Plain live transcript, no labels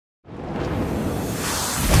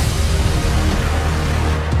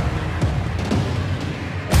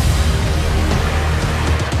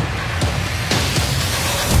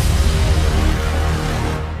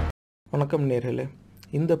வணக்கம் நேயர்களே.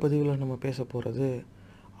 இந்த பதிவில் நம்ம பேச போகிறது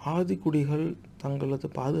ஆதிக்குடிகள் தங்களது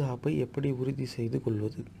பாதுகாப்பை எப்படி உறுதி செய்து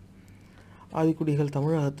கொள்வது. ஆதிக்குடிகள்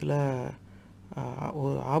தமிழகத்தில்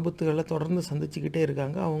ஒரு ஆபத்துகளை தொடர்ந்து சந்திச்சுக்கிட்டே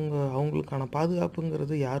இருக்காங்க. அவங்களுக்கான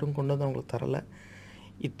பாதுகாப்புங்கிறது யாரும் கொண்டு வந்து அவங்களுக்கு தரலை.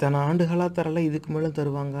 இத்தனை ஆண்டுகளாக தரலை, இதுக்கு மேலே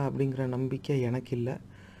தருவாங்க அப்படிங்கிற நம்பிக்கை எனக்கு இல்லை.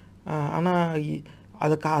 ஆனால்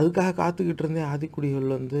அதுக்காக காத்துக்கிட்டு இருந்தே ஆதிக்குடிகள்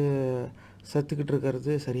செத்துக்கிட்டு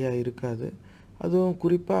இருக்கிறது சரியாக இருக்காது. அதுவும்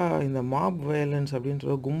குறிப்பாக இந்த மாப் வயலன்ஸ்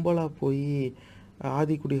அப்படின்ற கும்பலாக போய்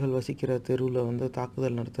ஆதிக்குடிகள் வசிக்கிற தெருவில்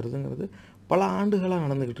தாக்குதல் நடத்துறதுங்கிறது பல ஆண்டுகளாக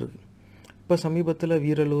நடந்துக்கிட்டு இருக்கு. இப்போ சமீபத்தில்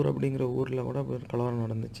வீரலூர் அப்படிங்கிற ஊரில் கூட கலவரம்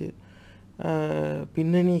நடந்துச்சு.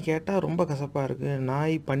 பின்னணி கேட்டால் ரொம்ப கசப்பாக இருக்குது.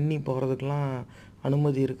 நாய் பண்ணி போகிறதுக்கெலாம்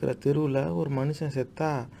அனுமதி இருக்கிற தெருவில் ஒரு மனுஷன்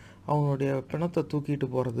செத்தா அவனுடைய பிணத்தை தூக்கிட்டு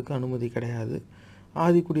போகிறதுக்கு அனுமதி கிடையாது.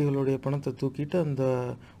 ஆதிக்குடிகளுடைய பிணத்தை தூக்கிட்டு அந்த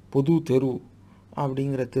பொது தெரு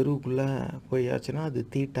அப்படிங்கிற தெருவுக்குள்ளே போயாச்சுன்னா அது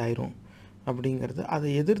தீட்டாயிரும் அப்படிங்கிறது, அதை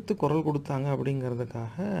எதிர்த்து குரல் கொடுத்தாங்க.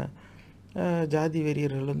 அப்படிங்கிறதுக்காக ஜாதி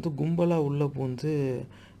வெறியர்கள் கும்பலாக உள்ளே பூந்து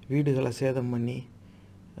வீடுகளை சேதம் பண்ணி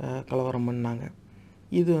கலவரம் பண்ணாங்க.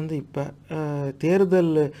 இது இப்போ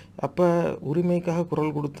தேர்தல் அப்போ உரிமைக்காக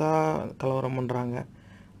குரல் கொடுத்தா கலவரம் பண்ணுறாங்க.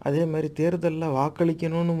 அதே மாதிரி தேர்தலில்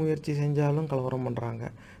வாக்களிக்கணும்னு முயற்சி செஞ்சாலும் கலவரம் பண்ணுறாங்க.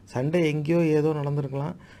 சண்டை எங்கேயோ ஏதோ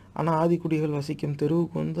நடந்திருக்கலாம், ஆனால் ஆதிக்குடிகள் வசிக்கும்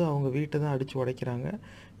தெருவுக்கு அவங்க வீட்டை தான் அடித்து உடைக்கிறாங்க.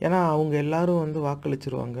 ஏன்னா அவங்க எல்லோரும்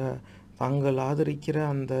வாக்களிச்சிருவாங்க, தாங்கள் ஆதரிக்கிற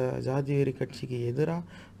அந்த ஜாதி வெறி கட்சிக்கு எதிராக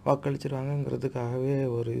வாக்களிச்சிருவாங்கங்கிறதுக்காகவே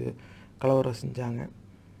ஒரு கலவரம் செஞ்சாங்க.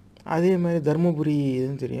 அதே மாதிரி தருமபுரி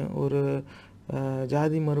இதுன்னு தெரியும், ஒரு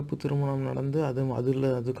ஜாதி மறுப்பு திருமணம் நடந்து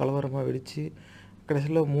அது கலவரமாக வெடித்து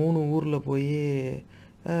கடைசியில் 3 ஊரில் போய்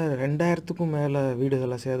 2000க்கும் மேலே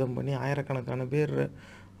வீடுகளை சேதம் பண்ணி ஆயிரக்கணக்கான பேர்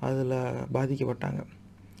அதில் பாதிக்கப்பட்டாங்க.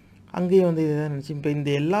 அங்கேயும் இதை தான் நினச்சி இப்போ இந்த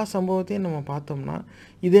எல்லா சம்பவத்தையும் நம்ம பார்த்தோம்னா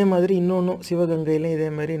இதே மாதிரி இன்னொன்றும் சிவகங்கையிலையும் இதே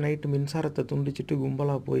மாதிரி நைட்டு மின்சாரத்தை துண்டிச்சிட்டு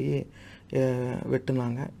கும்பலாக போய்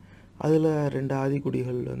வெட்டுனாங்க. அதில் 2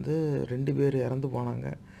 ஆதிக்குடிகள் 2 பேர் இறந்து போனாங்க.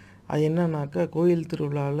 அது என்னன்னாக்கா, கோயில்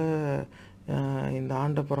திருவிழாவில் இந்த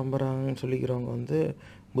ஆண்ட பரம்பரைன்னு சொல்லிக்கிறவங்க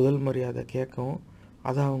முதல் மரியாதை கேட்கவும்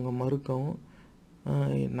அதை அவங்க மறுக்கவும்,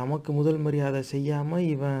 நமக்கு முதல் மரியாதை செய்யாமல்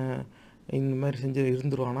இவன் இந்த மாதிரி செஞ்சு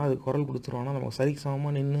இருந்துருவானா, அது குரல் கொடுத்துருவானா, நமக்கு சரிக்கு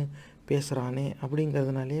சமமாக நின்று பேசுகிறானே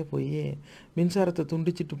அப்படிங்கிறதுனாலே போய் மின்சாரத்தை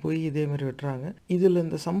துண்டிச்சிட்டு போய் இதே மாதிரி வெட்டுறாங்க. இதில்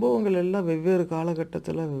இந்த சம்பவங்கள் எல்லாம் வெவ்வேறு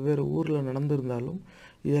காலகட்டத்தில் வெவ்வேறு ஊரில் நடந்திருந்தாலும்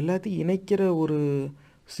இது எல்லாத்தையும் இணைக்கிற ஒரு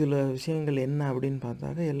சில விஷயங்கள் என்ன அப்படின்னு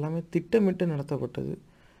பார்த்தாக்க, எல்லாமே திட்டமிட்டு நடத்தப்பட்டது.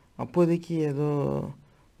 அப்போதைக்கு ஏதோ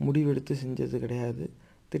முடிவெடுத்து செஞ்சது கிடையாது.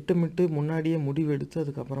 திட்டமிட்டு முன்னாடியே முடிவெடுத்து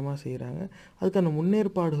அதுக்கப்புறமா செய்கிறாங்க. அதுக்கான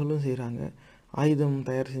முன்னேற்பாடுகளும் செய்கிறாங்க. ஆயுதம்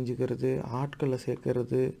தயார் செஞ்சுக்கிறது, ஆட்களை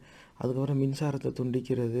சேர்க்கறது, அதுக்கப்புறம் மின்சாரத்தை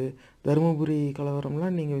துண்டிக்கிறது. தருமபுரி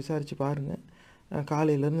கலவரம்லாம் நீங்கள் விசாரித்து பாருங்கள்.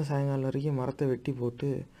 காலையிலேருந்து சாயங்காலம் வரைக்கும் மரத்தை வெட்டி போட்டு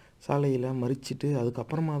சாலையில் மறிச்சிட்டு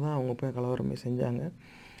அதுக்கப்புறமா தான் அவங்க போய் கலவரமே செஞ்சாங்க.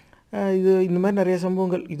 இந்த மாதிரி நிறைய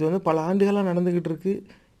சம்பவங்கள் இது பல ஆண்டுகளாக நடந்துக்கிட்டு இருக்குது.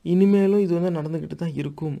 இனிமேலும் இது நடந்துக்கிட்டு தான்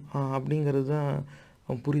இருக்கும் அப்படிங்கிறது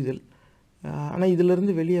தான் புரிதல். ஆனால்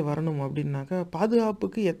இதிலேருந்து வெளியே வரணும் அப்படின்னாக்கா,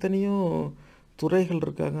 பாதுகாப்புக்கு எத்தனையோ துறைகள்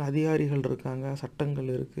இருக்காங்க, அதிகாரிகள் இருக்காங்க, சட்டங்கள்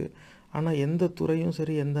இருக்குது. ஆனால் எந்த துறையும்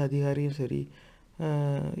சரி, எந்த அதிகாரியும் சரி,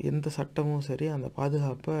 எந்த சட்டமும் சரி அந்த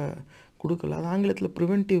பாதுகாப்பை கொடுக்கல. அது ஆங்கிலத்தில்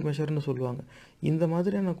ப்ரிவென்டிவ் மெஷர்னு சொல்லுவாங்க. இந்த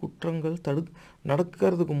மாதிரியான குற்றங்கள்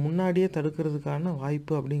நடக்கிறதுக்கு முன்னாடியே தடுக்கிறதுக்கான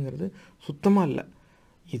வாய்ப்பு அப்படிங்கிறது சுத்தமாக இல்லை.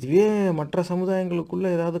 இதுவே மற்ற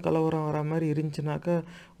சமுதாயங்களுக்குள்ளே ஏதாவது கலவரம் வர மாதிரி இருந்துச்சுனாக்கா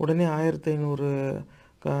உடனே 1500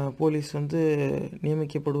 போலீஸ்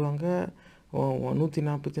நியமிக்கப்படுவாங்க,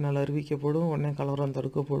 144 அறிவிக்கப்படும், உடனே கலவரம்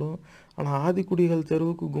தடுக்கப்படும். ஆனால் ஆதிக்குடிகள்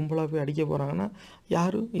தெருவுக்கு கும்பலாக போய் அடிக்க போகிறாங்கன்னா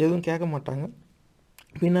யாரும் எதுவும் கேட்க மாட்டாங்க.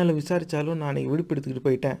 பின்னால் விசாரித்தாலும் நான் அன்றைக்கி விடுப்பெடுத்துக்கிட்டு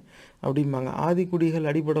போயிட்டேன் அப்படிம்பாங்க. ஆதிக்குடிகள்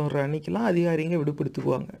அடிபட வர்ற அன்றைக்கெலாம் அதிகாரிங்க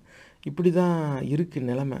விடுப்பெடுத்துக்குவாங்க. இப்படி தான் இருக்குது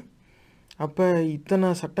நிலைமை. அப்போ இத்தனை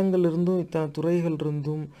சட்டங்கள் இருந்தும், இத்தனை துறைகள்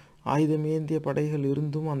இருந்தும், ஆயுதம் ஏந்திய படைகள்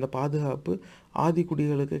இருந்தும் அந்த பாதுகாப்பு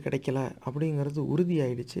ஆதிக்குடிகளுக்கு கிடைக்கல அப்படிங்கிறது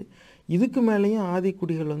உறுதியாயிடுச்சு. இதுக்கு மேலேயும்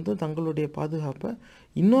ஆதிக்குடிகள் தங்களுடைய பாதுகாப்பை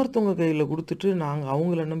இன்னொருத்தவங்க கையில் கொடுத்துட்டு நாங்கள்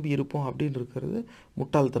அவங்கள நம்பி இருப்போம் அப்படின்னு இருக்கிறது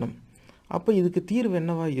முட்டாள்தனம். அப்போ இதுக்கு தீர்வு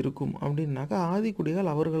என்னவா இருக்கும் அப்படின்னாக்கா,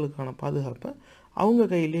 ஆதிக்குடிகள் அவர்களுக்கான பாதுகாப்பை அவங்க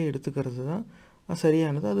கையிலே எடுத்துக்கிறது தான்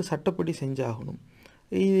சரியானது. அது சட்டப்படி செஞ்சாகணும்.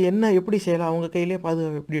 இது எப்படி செய்யலாம், அவங்க கையிலே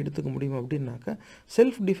பாதுகாப்பு எப்படி எடுத்துக்க முடியும் அப்படின்னாக்கா,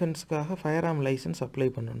 செல்ஃப் டிஃபென்ஸுக்காக ஃபயர் ஆர்ம் லைசன்ஸ் அப்ளை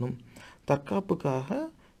பண்ணணும். தற்காப்புக்காக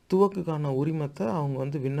துவக்குக்கான உரிமத்தை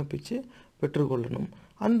அவங்க விண்ணப்பித்து பெற்றுக்கொள்ளணும்.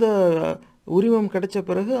 அந்த உரிமம் கிடைச்ச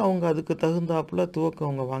பிறகு அவங்க அதுக்கு தகுந்தாப்பில் துவக்கு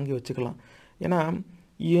அவங்க வாங்கி வச்சுக்கலாம். ஏன்னா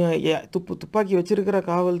துப்பாக்கி வச்சுருக்கிற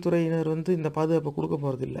காவல்துறையினர் இந்த பாதுகாப்பை கொடுக்க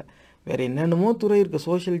போகிறதில்ல. வேறு என்னென்னமோ துறை இருக்குது.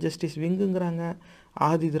 சோஷியல் ஜஸ்டிஸ் விங்குங்கிறாங்க,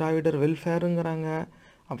 ஆதி திராவிடர் வெல்ஃபேருங்கிறாங்க,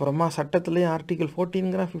 அப்புறமா சட்டத்துலேயும் ஆர்டிகல்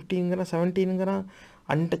 14ங்கிறான், 15ங்கிறான், 17ங்கிறான்,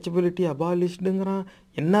 அன்டச்சபிலிட்டி அபாலிஷ்டுங்கிறான்,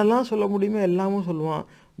 என்னெல்லாம் சொல்ல முடியுமோ எல்லாமும் சொல்லுவான்.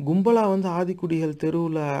 கும்பலாக வந்து ஆதிக்குடிகள்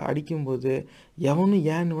தெருவில் அடிக்கும்போது எவனும்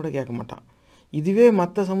ஏன்னு கூட கேட்க மாட்டான். இதுவே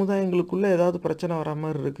மற்ற சமுதாயங்களுக்குள்ளே ஏதாவது பிரச்சனை வர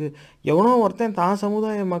மாதிரி இருக்குது, எவனோ ஒருத்தன் தான்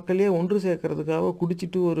சமுதாய மக்களையே ஒன்று சேர்க்கறதுக்காக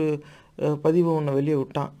குடிச்சிட்டு ஒரு பதிவை ஒன்று வெளியே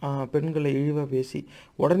விட்டான், பெண்களை இழிவாக பேசி.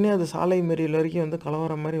 உடனே அது சாலை மறியல் வரைக்கும் வந்து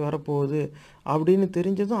கலவரம் மாதிரி வரப்போகுது அப்படின்னு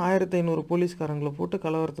தெரிஞ்சதும் 1500 போலீஸ்காரங்களை போட்டு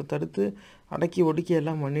கலவரத்தை தடுத்து அடக்கி ஒடுக்கி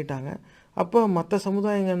எல்லாம் பண்ணிட்டாங்க. அப்போ மற்ற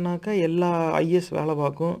சமுதாயங்கள்னாக்கா எல்லா ஐஎஸ் வேலை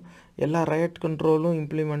பார்க்கும், எல்லா ரயட் கண்ட்ரோலும்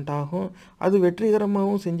இம்ப்ளிமெண்ட் ஆகும். அது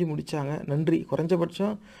வெற்றிகரமாகவும் செஞ்சு முடித்தாங்க. நன்றி.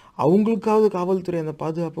 குறைஞ்சபட்சம் அவங்களுக்காவது காவல்துறை அந்த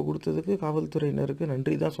பாதுகாப்பை கொடுத்ததுக்கு காவல்துறையினருக்கு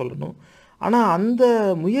நன்றி தான் சொல்லணும். ஆனால் அந்த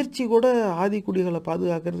முயற்சி கூட ஆதிக்குடிகளை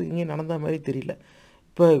பாதுகாக்கிறதுக்கு இங்கே நடந்த மாதிரி தெரியல.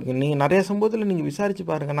 இப்போ நீங்கள் நிறைய சம்பவத்தில் நீங்கள் விசாரித்து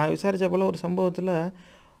பாருங்கள். நான் விசாரித்த போல் ஒரு சம்பவத்தில்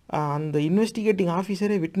அந்த இன்வெஸ்டிகேட்டிங்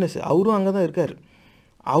ஆஃபீஸரே விட்னஸ், அவரும் அங்கே தான் இருக்கார்.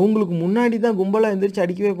 அவங்களுக்கு முன்னாடி தான் கும்பலாக எந்திரிச்சு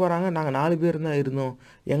அடிக்கவே போகிறாங்க. நாங்கள் 4 பேர் தான் இருந்தோம்,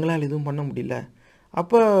 எங்களால் எதுவும் பண்ண முடியல.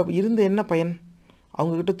 அப்போ இருந்து என்ன பயன்?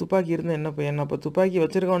 அவங்கக்கிட்ட துப்பாக்கி இருந்தால் என்ன பயன்? அப்போ துப்பாக்கி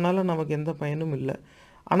வச்சுருக்கவனால நமக்கு எந்த பயனும் இல்லை.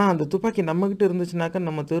 ஆனால் அந்த துப்பாக்கி நம்மக்கிட்ட இருந்துச்சுனாக்கா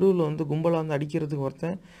நம்ம தெருவில் வந்து கும்பலாக வந்து அடிக்கிறதுக்கு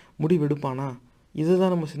ஒருத்தன் முடிவெடுப்பானா? இதை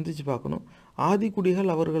தான் நம்ம சிந்திச்சு பார்க்கணும்.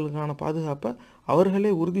 ஆதிக்குடிகள் அவர்களுக்கான பாதுகாப்பை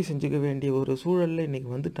அவர்களே உறுதி செஞ்சுக்க வேண்டிய ஒரு சூழலில் இன்றைக்கி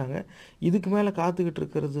வந்துட்டாங்க. இதுக்கு மேலே காத்துக்கிட்டு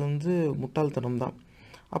இருக்கிறது வந்து முட்டாள்தனம் தான்.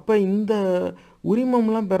 அப்போ இந்த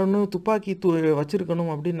உரிமம்லாம் பெறணும், துப்பாக்கி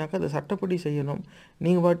வச்சுருக்கணும் அப்படின்னாக்கா அதை சட்டப்படி செய்யணும்.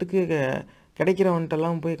 நீங்கள் பாட்டுக்கு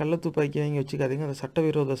கிடைக்கிறவன்ட்டெல்லாம் போய் கள்ள துப்பாக்கி வாங்கி வச்சுக்காதீங்க, அது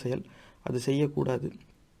சட்டவிரோத செயல், அது செய்யக்கூடாது.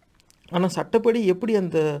 ஆனால் சட்டப்படி எப்படி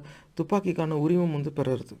அந்த துப்பாக்கிக்கான உரிமம் வந்து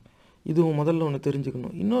பெறுறது, இதுவும் முதல்ல ஒன்று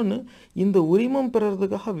தெரிஞ்சுக்கணும். இன்னொன்று, இந்த உரிமம்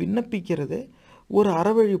பெறுறதுக்காக விண்ணப்பிக்கிறதே ஒரு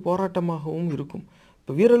அறவழி போராட்டமாகவும் இருக்கும்.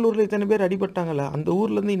 இப்போ வீரலூரில் இத்தனை பேர் அடிபட்டாங்கல்ல, அந்த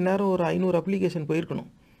ஊர்லேருந்து இந்நேரம் ஒரு 500 அப்ளிகேஷன்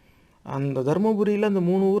போயிருக்கணும். அந்த தருமபுரியில் அந்த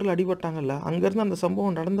 3 ஊரில் அடிபட்டாங்கல்ல, அங்கேருந்து அந்த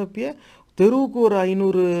சம்பவம் நடந்தப்பயே தெருவுக்கு ஒரு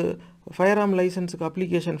 500 ஃபயர் ஆர்ம் லைசன்ஸுக்கு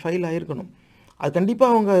அப்ளிகேஷன் ஃபைல் ஆகிருக்கணும். அது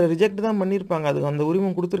கண்டிப்பாக அவங்க ரிஜெக்ட் தான் பண்ணியிருப்பாங்க, அது அந்த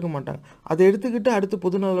உரிமம் கொடுத்துருக்க மாட்டாங்க. அதை எடுத்துக்கிட்டு அடுத்து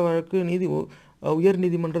பொதுநல வழக்கு உயர்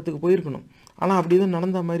நீதிமன்றத்துக்கு போயிருக்கணும். ஆனால் அப்படி எதுவும்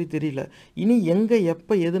நடந்த மாதிரி தெரியல. இனி எங்கே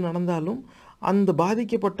எப்போ எது நடந்தாலும் அந்த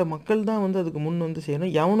பாதிக்கப்பட்ட மக்கள் தான் வந்து அதுக்கு முன் வந்து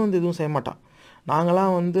செய்யணும். எவனும் வந்து எதுவும் செய்ய மாட்டான்.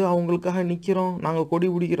 நாங்களாம் வந்து அவங்களுக்காக நிற்கிறோம், நாங்கள் கொடி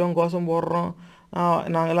பிடிக்கிறோம், கோஷம் போடுறோம்,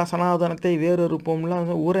 நாங்கள்லாம் சனாதனத்தை வேறு இருப்போம்லாம்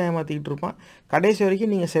ஊரை ஏமாற்றிக்கிட்டு இருப்பான். கடைசி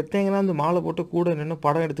வரைக்கும் நீங்கள் செத்தீங்கன்னா அந்த மாலை போட்டு கூட நின்று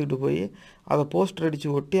படம் எடுத்துக்கிட்டு போய் அதை போஸ்டர் அடித்து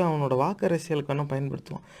ஒட்டி அவனோட வாக்கு அரசியலுக்கான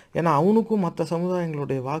பயன்படுத்துவான். ஏன்னா அவனுக்கும் மற்ற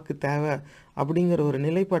சமுதாயங்களுடைய வாக்கு தேவை அப்படிங்கிற ஒரு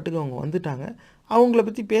நிலைப்பாட்டுக்கு அவங்க வந்துட்டாங்க. அவங்கள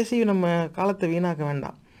பற்றி பேசி நம்ம காலத்தை வீணாக்க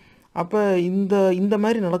வேண்டாம். அப்போ இந்த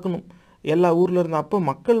மாதிரி நடக்கணும் எல்லா ஊரில் இருந்து. அப்போ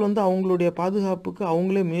மக்கள் வந்து அவங்களுடைய பாதுகாப்புக்கு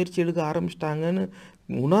அவங்களே முயற்சி எடுக்க ஆரம்பிச்சிட்டாங்கன்னு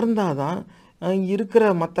உணர்ந்தாதான் இருக்கிற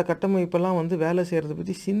மற்ற கட்டமைப்பெல்லாம் வந்து வேலை செய்கிறத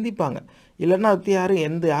பற்றி சிந்திப்பாங்க. இல்லைன்னா அது யாரும்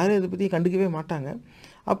இதை பற்றி கண்டுக்கவே மாட்டாங்க.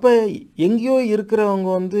 அப்போ எங்கேயோ இருக்கிறவங்க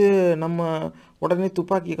வந்து நம்ம உடனே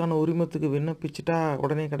துப்பாக்கிக்கான உரிமத்துக்கு விண்ணப்பிச்சுட்டா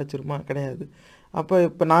உடனே கிடச்சிருமா? கிடையாது.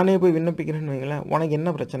 இப்போ நானே போய் விண்ணப்பிக்கிறேன்னு வைங்களேன், உனக்கு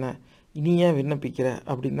என்ன பிரச்சனை, நீ ஏன் விண்ணப்பிக்கிற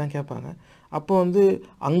அப்படின்னு தான் கேட்பாங்க. அப்போ வந்து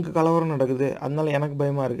அங்கே கலவரம் நடக்குது, அதனால எனக்கு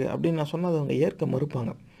பயமாக இருக்குது அப்படின்னு நான் சொன்னால் அதை அவங்க ஏற்க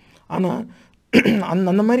மறுப்பாங்க. ஆனால்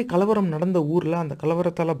அந்த மாதிரி கலவரம் நடந்த ஊரில் அந்த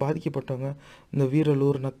கலவரத்தால் பாதிக்கப்பட்டவங்க, இந்த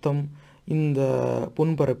வீரலூர், நத்தம், இந்த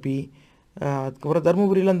பொன்பரப்பி, அதுக்கப்புறம்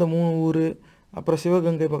தருமபுரியில் அந்த 3 ஊர், அப்புறம்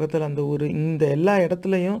சிவகங்கை பக்கத்தில் அந்த ஊர், இந்த எல்லா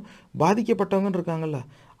இடத்துலையும் பாதிக்கப்பட்டவங்கன்னு இருக்காங்கல்ல,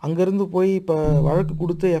 அங்கேருந்து போய் இப்போ வழக்கு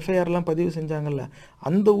கொடுத்து எஃப்ஐஆர்லாம் பதிவு செஞ்சாங்கல்ல,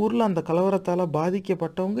 அந்த ஊரில் அந்த கலவரத்தால்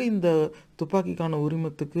பாதிக்கப்பட்டவங்க இந்த துப்பாக்கிக்கான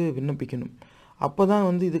உரிமத்துக்கு விண்ணப்பிக்கணும். அப்போ தான்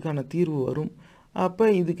வந்து இதுக்கான தீர்வு வரும். அப்போ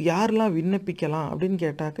இதுக்கு யாரெல்லாம் விண்ணப்பிக்கலாம் அப்படின்னு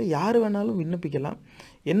கேட்டாக்க, யார் வேணாலும் விண்ணப்பிக்கலாம்.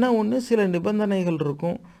 என்ன ஒன்று, சில நிபந்தனைகள்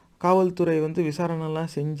இருக்கும். காவல்துறை வந்து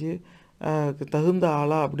விசாரணைலாம் செஞ்சு தகுந்த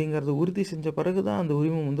ஆளா அப்படிங்கிறத உறுதி செஞ்ச பிறகு தான் அந்த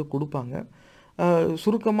உரிமம் வந்து கொடுப்பாங்க.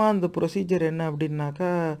 சுருக்கமாக அந்த ப்ரொசீஜர் என்ன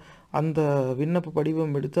அப்படின்னாக்கா, அந்த விண்ணப்ப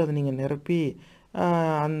படிவம் எடுத்து அதை நீங்கள் நிரப்பி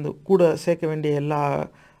அந்த கூட சேர்க்க வேண்டிய எல்லா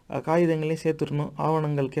காகிதங்களையும் சேர்த்துடணும்.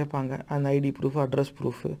 ஆவணங்கள் கேட்பாங்க, அந்த ஐடி ப்ரூஃப், அட்ரஸ்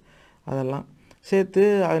ப்ரூஃபு, அதெல்லாம் சேர்த்து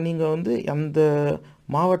நீங்கள் வந்து அந்த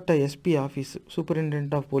மாவட்ட எஸ்பி ஆஃபீஸ்,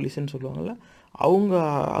 சூப்பரிண்டென்டென்ட் ஆஃப் போலீஸ்ன்னு சொல்லுவாங்கள்ல, அவங்க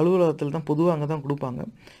அலுவலகத்தில் தான் பொதுவாக அங்கே தான் கொடுப்பாங்க.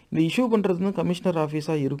 இந்த இஷ்யூ பண்ணுறதுன்னு கமிஷனர்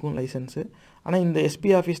ஆஃபீஸாக இருக்கும் லைசன்ஸு. ஆனால் இந்த எஸ்பி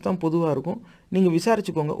ஆஃபீஸ் தான் பொதுவாக இருக்கும். நீங்கள்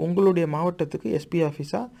விசாரிச்சுக்கோங்க, உங்களுடைய மாவட்டத்துக்கு எஸ்பி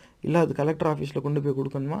ஆஃபீஸாக இல்லை அது கலெக்டர் ஆஃபீஸில் கொண்டு போய்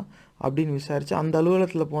கொடுக்கணுமா அப்படின்னு விசாரித்து அந்த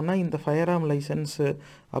அலுவலகத்தில் போனால் இந்த ஃபயர் ஆர்ம் லைசன்ஸு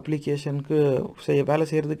அப்ளிகேஷனுக்கு வேலை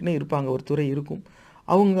செய்கிறதுக்குன்னே இருப்பாங்க, ஒரு துறை இருக்கும்.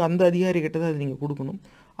 அவங்க அந்த அதிகாரிகிட்ட தான் அது நீங்கள் கொடுக்கணும்.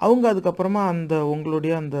 அவங்க அதுக்கப்புறமா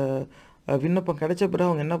உங்களுடைய அந்த விண்ணப்பம் கிடைச்ச பிறகு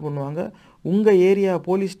அவங்க என்ன பண்ணுவாங்க, உங்கள் ஏரியா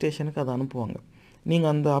போலீஸ் ஸ்டேஷனுக்கு அதை அனுப்புவாங்க.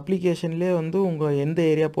 நீங்கள் அந்த அப்ளிகேஷன்லேயே வந்து உங்கள் எந்த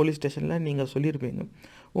ஏரியா போலீஸ் ஸ்டேஷனில் நீங்கள் சொல்லியிருப்பீங்க,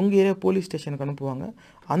 உங்கள் ஏரியா போலீஸ் ஸ்டேஷனுக்கு அனுப்புவாங்க.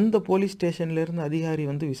 அந்த போலீஸ் ஸ்டேஷன்லேருந்து அதிகாரி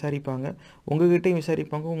வந்து விசாரிப்பாங்க. உங்கள்கிட்டையும்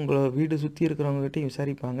விசாரிப்பாங்க, உங்களை வீடு சுற்றி இருக்கிறவங்ககிட்டையும்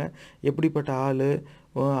விசாரிப்பாங்க. எப்படிப்பட்ட ஆள்,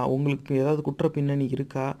 உங்களுக்கு ஏதாவது குற்ற பின்னணி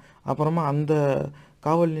இருக்கா, அப்புறமா அந்த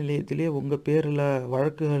காவல் நிலையத்திலே உங்கள் பேரில்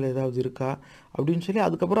வழக்குகள் ஏதாவது இருக்கா அப்படின்னு சொல்லி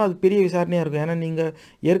அதுக்கப்புறம் அது பெரிய விசாரணையாக இருக்கும். ஏன்னா நீங்கள்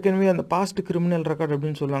ஏற்கனவே அந்த பாஸ்ட் கிரிமினல் ரெக்கார்டு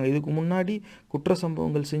அப்படின்னு சொல்லுவாங்க. இதுக்கு முன்னாடி குற்ற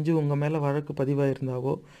சம்பவங்கள் செஞ்சு உங்கள் மேலே வழக்கு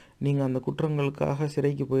பதிவாயிருந்தாவோ, நீங்கள் அந்த குற்றங்களுக்காக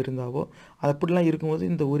சிறைக்கு போயிருந்தாவோ, அப்படிலாம் இருக்கும்போது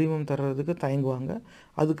இந்த உரிமம் தர்றதுக்கு தயங்குவாங்க.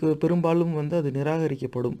 அதுக்கு பெரும்பாலும் வந்து அது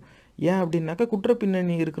நிராகரிக்கப்படும். ஏன் அப்படின்னாக்கா, குற்ற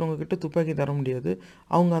பின்னணி இருக்கிறவங்க கிட்ட துப்பாக்கி தர முடியாது.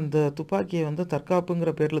 அவங்க அந்த துப்பாக்கியை வந்து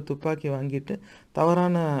தற்காப்புங்கிற பேரில் துப்பாக்கி வாங்கிட்டு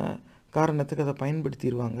தவறான காரணத்துக்கு அதை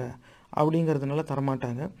பயன்படுத்திடுவாங்க அப்படிங்கிறதுனால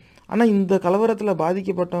தரமாட்டாங்க. ஆனால் இந்த கலவரத்தில்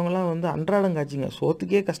பாதிக்கப்பட்டவங்களாம் வந்து அன்றாடங்காட்சிங்க,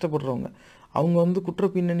 சோத்துக்கே கஷ்டப்படுறவங்க. அவங்க வந்து குற்ற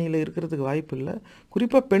பின்னணியில் இருக்கிறதுக்கு வாய்ப்பு இல்லை.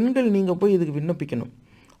 குறிப்பாக பெண்கள் நீங்கள் போய் இதுக்கு விண்ணப்பிக்கணும்.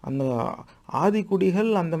 அந்த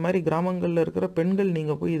ஆதிக்குடிகள் அந்த மாதிரி கிராமங்களில் இருக்கிற பெண்கள்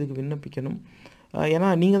நீங்கள் போய் இதுக்கு விண்ணப்பிக்கணும். ஏன்னா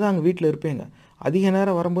நீங்கள் தான் அங்கே வீட்டில் இருப்பீங்க. அதிக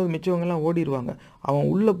நேரம் வரும்போது மிச்சவங்கெல்லாம் ஓடிடுவாங்க. அவன்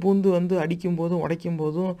உள்ளே பூந்து வந்து அடிக்கும் போதும் உடைக்கும்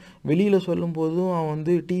போதும் வெளியில் சொல்லும் போதும் அவன்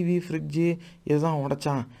வந்து டிவி, ஃப்ரிட்ஜு இதுதான்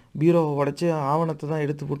உடைச்சான், பீரோவை உடைச்சி ஆவணத்தை தான்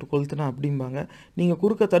எடுத்து போட்டு கொளுத்துனான் அப்படிம்பாங்க. நீங்கள்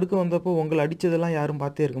குறுக்க தடுக்க வந்தப்போ உங்களை அடித்ததெல்லாம் யாரும்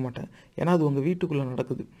பார்த்தே இருக்க மாட்டாங்க. ஏன்னா அது உங்கள் வீட்டுக்குள்ளே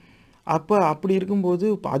நடக்குது. அப்படி இருக்கும்போது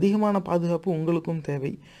அதிகமான பாதுகாப்பு உங்களுக்கும்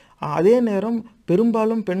தேவை. அதே நேரம்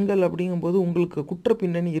பெரும்பாலும் பெண்கள் அப்படிங்கும்போது உங்களுக்கு குற்ற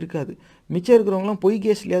பின்னணி இருக்காது. மிச்சம் இருக்கிறவங்களாம் பொய்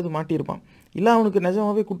கேஸ்லையாவது மாட்டியிருப்பான், இல்லை அவனுக்கு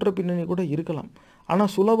நிஜமாகவே குற்ற பின்னணி கூட இருக்கலாம்.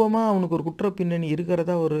 ஆனால் சுலபமாக அவனுக்கு ஒரு குற்ற பின்னணி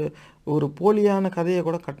இருக்கிறதா ஒரு போலியான கதையை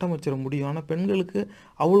கூட கட்டமைச்சிட முடியும். ஆனால் பெண்களுக்கு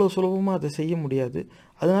அவ்வளோ சுலபமாக அதை செய்ய முடியாது.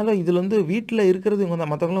 அதனால் இதில் வந்து வீட்டில் இருக்கிறது இவங்க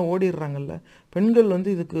தான், மற்றவங்களாம் ஓடிடுறாங்கல்ல. பெண்கள்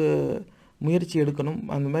வந்து இதுக்கு முயற்சி எடுக்கணும்.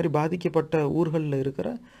 அந்த மாதிரி பாதிக்கப்பட்ட ஊர்களில் இருக்கிற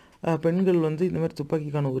பெண்கள் வந்து இந்த மாதிரி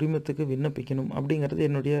துப்பாக்கிக்கான உரிமத்துக்கு விண்ணப்பிக்கணும் அப்படிங்கிறது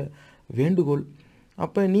என்னுடைய வேண்டுகோள்.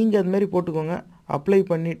 அப்போ நீங்கள் அது மாதிரி போட்டுக்கோங்க, அப்ளை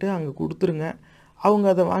பண்ணிவிட்டு அங்கே கொடுத்துருங்க. அவங்க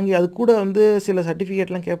அதை வாங்கி அது கூட வந்து சில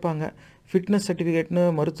சர்டிஃபிகேட்லாம் கேட்பாங்க. ஃபிட்னஸ் சர்டிஃபிகேட்னு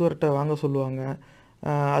மருத்துவர்கிட்ட வாங்க சொல்லுவாங்க.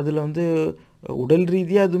 அதில் வந்து உடல்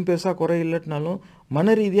ரீதியாக எதுவும் பெருசாக குறை இல்லைனாலும்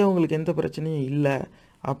மன ரீதியாக உங்களுக்கு எந்த பிரச்சனையும் இல்லை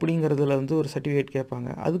அப்படிங்கிறதுல வந்து ஒரு சர்டிஃபிகேட்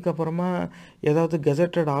கேட்பாங்க. அதுக்கப்புறமா ஏதாவது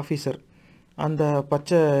கெசட்டட் ஆஃபீஸர் அந்த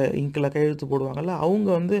பச்சை இங்கில் கையெழுத்து போடுவாங்கள்ல, அவங்க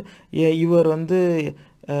வந்து இவர் வந்து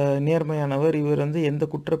நேர்மையானவர், இவர் வந்து எந்த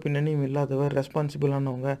குற்ற பின்னணியும் இல்லாதவர்,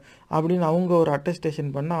 ரெஸ்பான்சிபிளானவங்க அப்படின்னு அவங்க ஒரு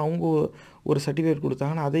அட்டஸ்டேஷன் பண்ணால் அவங்க ஒரு சர்டிஃபிகேட்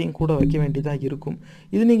கொடுத்தாங்கன்னா அதையும் கூட வைக்க வேண்டியதாக இருக்கும்.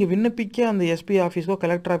 இது நீங்கள் விண்ணப்பிக்க அந்த எஸ்பி ஆஃபீஸ்க்கோ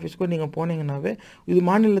கலெக்டர் ஆஃபீஸ்க்கோ நீங்கள் போனீங்கன்னாவே இது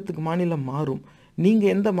மாநிலத்துக்கு மாநிலம் மாறும்.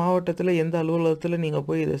 நீங்கள் எந்த மாவட்டத்தில் எந்த அலுவலகத்தில் நீங்கள்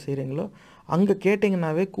போய் இதை செய்கிறீங்களோ அங்கே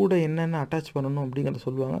கேட்டிங்கன்னாவே கூட என்னென்ன அட்டாச் பண்ணணும் அப்படிங்கிறத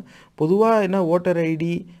சொல்லுவாங்க. பொதுவாக என்ன ஓட்டர்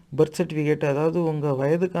ஐடி, பர்த் சர்டிஃபிகேட், அதாவது உங்கள்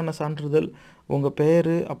வயதுக்கான சான்றிதழ், உங்கள்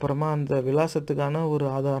பெயர், அப்புறமா அந்த விலாசத்துக்கான ஒரு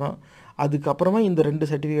ஆதாரம், அதுக்கப்புறமா இந்த 2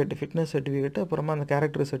 சர்டிஃபிகேட், ஃபிட்னஸ் சர்டிஃபிகேட், அப்புறமா அந்த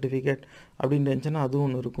கேரக்டர் சர்டிஃபிகேட் அப்படின்னு இருந்துச்சுன்னா அது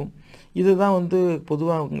ஒன்று இருக்கும். இதுதான் வந்து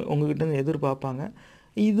பொதுவாக உங்ககிட்ட எதிர்பார்ப்பாங்க.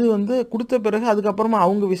 இது வந்து கொடுத்த பிறகு அதுக்கப்புறமா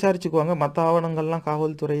அவங்க விசாரிச்சுக்குவாங்க. மற்ற ஆவணங்கள்லாம்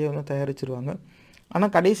காவல்துறையை வந்து தயாரிச்சிருவாங்க.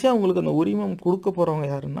 ஆனால் கடைசியாக உங்களுக்கு அந்த உரிமம் கொடுக்க போகிறவங்க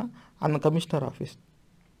யாருன்னா அந்த கமிஷனர் ஆஃபீஸ்.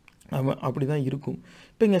 அப்படி தான் இருக்கும்.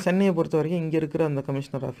 இப்போ இங்கே சென்னையை பொறுத்த வரைக்கும் இங்கே இருக்கிற அந்த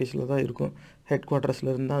கமிஷனர் ஆஃபீஸில் தான் இருக்கும். ஹெட்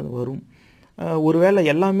குவார்ட்டர்ஸ்லேருந்து தான் அது வரும். ஒருவேளை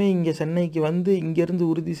எல்லாமே இங்கே சென்னைக்கு வந்து இங்கேருந்து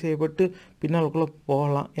உறுதி செய்யப்பட்டு பின்னாலுக்குள்ளே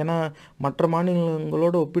போகலாம். ஏன்னா மற்ற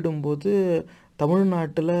மாநிலங்களோடு ஒப்பிடும்போது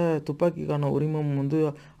தமிழ்நாட்டில் துப்பாக்கிக்கான உரிமம் வந்து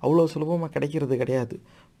அவ்வளோ சுலபமாக கிடைக்கிறது கிடையாது.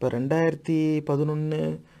 இப்போ 2011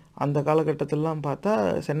 அந்த காலகட்டத்திலலாம் பார்த்தா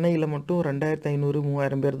சென்னையில் மட்டும் 2500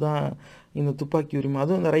 3000 பேர் தான் இந்த துப்பாக்கி உரிமம்,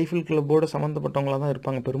 அதுவும் இந்த ரைஃபிள் கிளப்போடு சம்மந்தப்பட்டவங்களாக தான்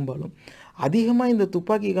இருப்பாங்க பெரும்பாலும். அதிகமாக இந்த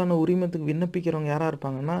துப்பாக்கிக்கான உரிமத்துக்கு விண்ணப்பிக்கிறவங்க யாராக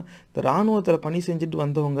இருப்பாங்கன்னா, இந்த இராணுவத்தில் பணி செஞ்சுட்டு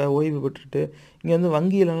வந்தவங்க, ஓய்வு பெற்றுட்டு இங்கே வந்து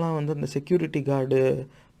வங்கியிலலாம் வந்து அந்த செக்யூரிட்டி கார்டு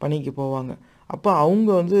பணிக்கு போவாங்க. அப்போ அவங்க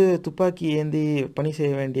வந்து துப்பாக்கி ஏந்தி பணி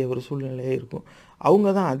செய்ய வேண்டிய ஒரு சூழ்நிலையே இருக்கும். அவங்க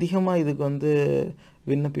தான் அதிகமாக இதுக்கு வந்து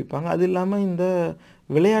விண்ணப்பிப்பாங்க. அது இல்லாமல் இந்த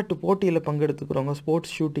விளையாட்டு போட்டியில் பங்கெடுத்துக்கிறவங்க,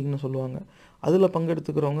 ஸ்போர்ட்ஸ் ஷூட்டிங்னு சொல்லுவாங்க, அதில்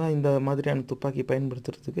பங்கெடுத்துக்கிறவங்க இந்த மாதிரியான துப்பாக்கி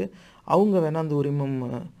பயன்படுத்துறதுக்கு அவங்க வேணால் அந்த உரிமம்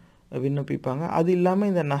விண்ணப்பிப்பாங்க. அது இல்லாமல்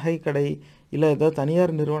இந்த நகைக்கடை இல்லை ஏதாவது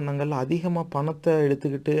தனியார் நிறுவனங்கள் அதிகமாக பணத்தை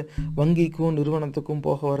எடுத்துக்கிட்டு வங்கிக்கும் நிறுவனத்துக்கும்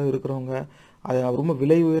போக வர இருக்கிறவங்க, அது ரொம்ப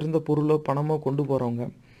விலை உயர்ந்த பொருளோ பணமோ கொண்டு போகிறவங்க,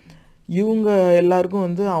 இவங்க எல்லாருக்கும்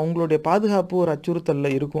வந்து அவங்களுடைய பாதுகாப்பு ஒரு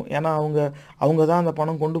அச்சுறுத்தலில் இருக்கும். ஏன்னா அவங்க தான் அந்த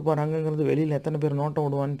பணம் கொண்டு போகிறாங்கங்கிறது வெளியில் எத்தனை பேர் நோட்டம்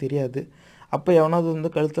விடுவான்னு தெரியாது. அப்போ எவனாவது வந்து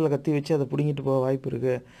கழுத்தில் கத்தி வச்சு அதை பிடுங்கிட்டு போக வாய்ப்பு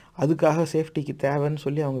இருக்குது. அதுக்காக சேஃப்டிக்கு தேவைன்னு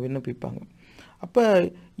சொல்லி அவங்க விண்ணப்பிப்பாங்க. அப்போ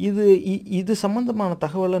இது சம்மந்தமான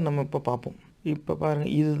தகவலை நம்ம இப்போ பார்ப்போம். இப்போ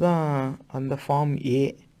பாருங்கள், இதுதான் அந்த ஃபார்ம் ஏ.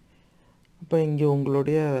 அப்போ இங்கே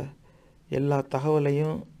உங்களுடைய எல்லா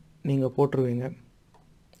தகவலையும் நீங்கள் போட்டுருவீங்க.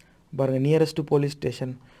 பாருங்கள், நியரஸ்ட்டு போலீஸ்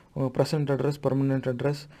ஸ்டேஷன், உங்கள் ப்ரெசன்ட் அட்ரஸ், பர்மனெண்ட்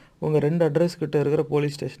அட்ரஸ், உங்கள் 2 அட்ரஸ் கிட்ட இருக்கிற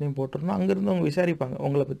போலீஸ் ஸ்டேஷனையும் போட்டுருணும். அங்கேருந்து அவங்க விசாரிப்பாங்க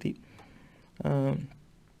உங்களை பற்றி.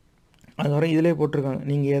 அதுக்கப்புறம் இதிலே போட்டிருக்காங்க,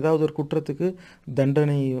 நீங்கள் ஏதாவது ஒரு குற்றத்துக்கு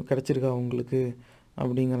தண்டனை கிடச்சிருக்கா உங்களுக்கு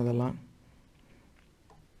அப்படிங்கிறதெல்லாம்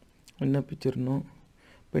விண்ணப்பிச்சிடணும்.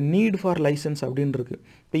 இப்போ நீட் ஃபார் லைசன்ஸ் அப்படின்னு இருக்குது.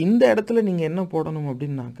 இப்போ இந்த இடத்துல நீங்கள் என்ன போடணும்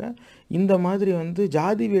அப்படின்னாக்கா, இந்த மாதிரி வந்து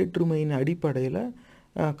ஜாதி வேற்றுமையின் அடிப்படையில்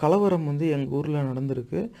கலவரம் வந்து எங்கள் ஊரில்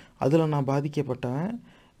நடந்திருக்கு, அதில் நான் பாதிக்கப்பட்டேன்.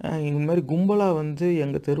 இந்த மாதிரி கும்பலாக வந்து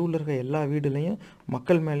எங்கள் தெருவில் இருக்க எல்லா வீடுலேயும்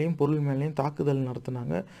மக்கள் மேலேயும் பொருள் மேலேயும் தாக்குதல்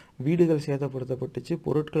நடத்துனாங்க. வீடுகள் சேதப்படுத்தப்பட்டுச்சு,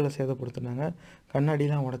 பொருட்களை சேதப்படுத்தினாங்க,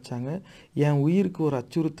 கண்ணாடிலாம் உடைச்சாங்க. என் உயிருக்கு ஒரு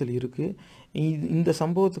அச்சுறுத்தல் இருக்குது. இந்த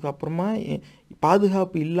சம்பவத்துக்கு அப்புறமா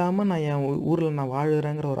பாதுகாப்பு இல்லாமல் நான் என் ஊரில் நான்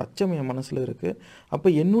வாழுறேங்கிற ஒரு அச்சம் என் மனசில் இருக்குது. அப்போ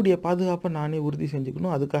என்னுடைய பாதுகாப்பை நானே உறுதி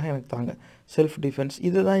செஞ்சுக்கணும், அதுக்காக எனக்கு தாங்க செல்ஃப் டிஃபென்ஸ்.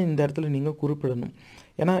 இதை தான் இந்த இடத்துல நீங்கள் குறிப்பிடணும்.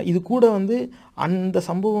 ஏன்னா இது கூட வந்து அந்த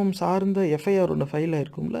சம்பவம் சார்ந்த எஃப்ஐஆர் ஒன்று ஃபைல்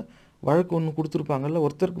ஆகிருக்கும்ல, வழக்கு ஒன்று கொடுத்துருப்பாங்கல்ல,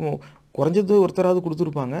 ஒருத்தருக்கு குறைஞ்சது ஒருத்தராவது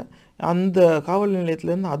கொடுத்துருப்பாங்க. அந்த காவல்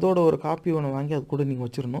நிலையத்துலேருந்து அதோட ஒரு காப்பி ஒன்று வாங்கி அது கூட நீங்கள்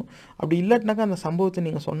வச்சிடணும். அப்படி இல்லாட்டினாக்கா அந்த சம்பவத்தை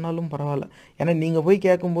நீங்கள் சொன்னாலும் பரவாயில்ல. ஏன்னா நீங்கள் போய்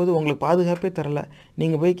கேட்கும்போது உங்களுக்கு பாதுகாப்பே தரலை,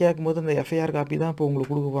 நீங்கள் போய் கேட்கும்போது அந்த எஃப்ஐஆர் காப்பி தான் இப்போ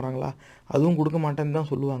உங்களுக்கு கொடுக்க போகிறாங்களா, அதுவும் கொடுக்க மாட்டேன்னு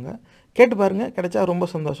தான் சொல்லுவாங்க. கேட்டு பாருங்கள், கிடைச்சா ரொம்ப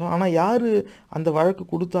சந்தோஷம். ஆனால் யார் அந்த வழக்கு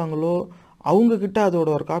கொடுத்தாங்களோ அவங்கக்கிட்ட அதோட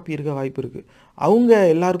ஒரு காப்பி இருக்க வாய்ப்பு இருக்குது. அவங்க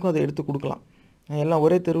எல்லாருக்கும் அதை எடுத்து கொடுக்கலாம். எல்லாம்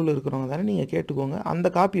ஒரே தெருவில் இருக்கிறவங்க தானே, நீங்கள் கேட்டுக்கோங்க, அந்த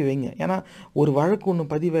காப்பி வைங்க. ஏன்னா ஒரு வழக்கு ஒன்று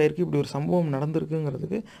பதிவாயிருக்கு, இப்படி ஒரு சம்பவம்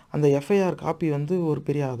நடந்திருக்குங்கிறதுக்கு அந்த எஃப்ஐஆர் காப்பி வந்து ஒரு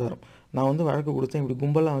பெரிய ஆதாரம். நான் வந்து வழக்கு கொடுத்தேன், இப்படி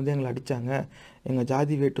கும்பலாக வந்து எங்களை அடித்தாங்க, எங்கள்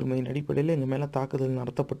ஜாதி வேற்றுமையின் அடிப்படையில் எங்கள் மேலே தாக்குதல்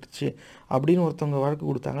நடத்தப்பட்டுச்சு அப்படின்னு ஒருத்தவங்க வழக்கு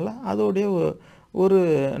கொடுத்தாங்களா, அதோடைய ஒரு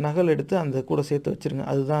நகல் எடுத்து அந்த கூட சேர்த்து வச்சுருங்க.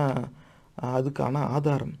 அதுதான் அதுக்கான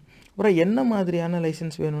ஆதாரம். அப்புறம் என்ன மாதிரியான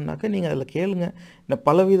லைசன்ஸ் வேணும்னாக்கா நீங்கள் அதில் கேளுங்க. இந்த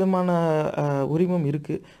பலவிதமான உரிமம்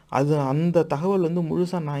இருக்குது. அது அந்த தகவல் வந்து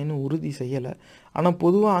முழுசாக நான் இன்னும் உறுதி செய்யலை. ஆனால்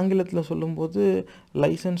பொதுவாக ஆங்கிலத்தில் சொல்லும்போது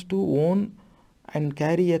license to own and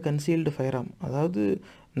carry a concealed firearm, அதாவது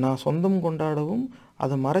நான் சொந்தம் கொண்டாடவும்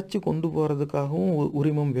அதை மறைச்சி கொண்டு போகிறதுக்காகவும்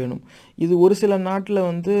உரிமம் வேணும். இது ஒரு சில நாட்டில்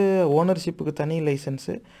வந்து ஓனர்ஷிப்புக்கு தனி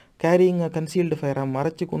license, carrying concealed firearm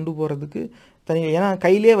மறைச்சி கொண்டு போகிறதுக்கு தனி. ஏன்னா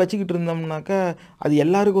கையிலே வச்சுக்கிட்டு இருந்தோம்னாக்கா அது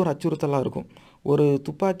எல்லாருக்கும் ஒரு அச்சுறுத்தலாக இருக்கும். ஒரு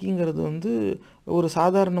துப்பாக்கிங்கிறது வந்து ஒரு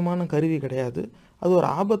சாதாரணமான கருவி கிடையாது, அது ஒரு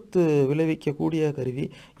ஆபத்து விளைவிக்கக்கூடிய கருவி.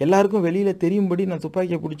 எல்லாருக்கும் வெளியில் தெரியும்படி நான்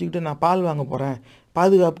துப்பாக்கியை பிடிச்சிக்கிட்டு நான் பால் வாங்க போகிறேன்,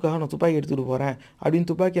 பாதுகாப்புக்காக நான் துப்பாக்கி எடுத்துகிட்டு போகிறேன் அப்படின்னு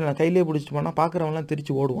துப்பாக்கியை நான் கையிலே பிடிச்சிட்டு போனால் பார்க்குறவங்களாம்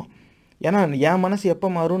தெரிச்சு ஓடுவான். ஏன்னா என் மனசு எப்போ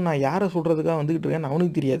மாறும், நான் யாரை சுடுறதுக்காக வந்துக்கிட்டு இருக்கேன்னு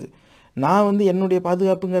அவனுக்கு தெரியாது. நான் வந்து என்னுடைய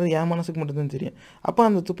பாதுகாப்புங்கிறது என் மனசுக்கு மட்டும்தான் தெரியும். அப்போ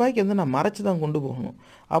அந்த துப்பாக்கி வந்து நான் மறைச்சி தான் கொண்டு போகணும்.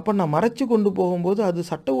 அப்போ நான் மறைச்சி கொண்டு போகும்போது அது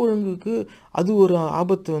சட்ட ஒழுங்குக்கு அது ஒரு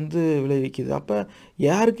ஆபத்து வந்து விளைவிக்குது. அப்போ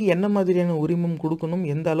யாருக்கு என்ன மாதிரியான உரிமம் கொடுக்கணும்,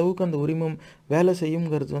 எந்த அளவுக்கு அந்த உரிமம் வேலை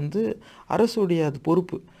செய்யுங்கிறது வந்து அரசுடைய அது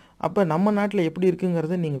பொறுப்பு. அப்போ நம்ம நாட்டில் எப்படி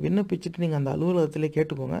இருக்குங்கிறத நீங்கள் விண்ணப்பிச்சுட்டு நீங்கள் அந்த அலுவலகத்திலே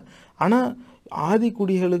கேட்டுக்கோங்க. ஆனால்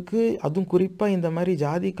ஆதிக்குடிகளுக்கு, அதுவும் குறிப்பாக இந்த மாதிரி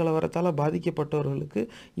ஜாதி கலவரத்தால் பாதிக்கப்பட்டவர்களுக்கு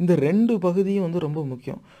இந்த 2 பகுதியும் வந்து ரொம்ப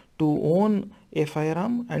முக்கியம். To own a fire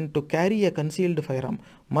arm and to carry a concealed firearm.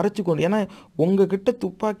 மறைச்சி கொண்டு, ஏன்னா உங்ககிட்ட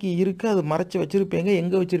துப்பாக்கி இருக்குது, அது மறைச்சி வச்சுருப்பீங்க,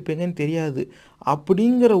 எங்கே வச்சுருப்பீங்கன்னு தெரியாது.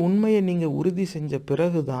 அப்படிங்கிற உண்மையை நீங்கள் உறுதி செஞ்ச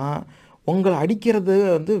பிறகு தான் உங்களை அடிக்கிறது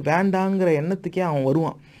வந்து வேண்டாங்கிற எண்ணத்துக்கே அவன்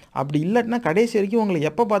வருவான். அப்படி இல்லாட்டினா கடைசி வரைக்கும் உங்களை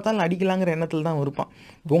எப்போ பார்த்தாலும் அடிக்கலாங்கிற எண்ணத்தில் தான் இருப்பான்.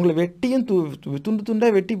 உங்களை வெட்டியும் துண்டு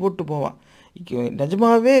துண்டாக வெட்டி போட்டு போவான்.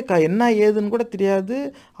 நிஜமாகவே என்ன ஏதுன்னு கூட தெரியாது.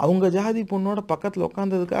 அவங்க ஜாதி பொண்ணோட பக்கத்தில்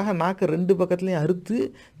உட்காந்ததுக்காக நாக்கு 2 பக்கத்துலேயும் அறுத்து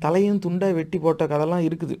தலையும் துண்டாக வெட்டி போட்ட கதைலாம்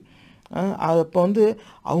இருக்குது. அப்போ வந்து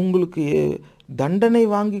அவங்களுக்கு தண்டனை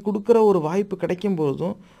வாங்கி கொடுக்குற ஒரு வாய்ப்பு கிடைக்கும்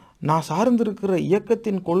போதும், நான் சார்ந்திருக்கிற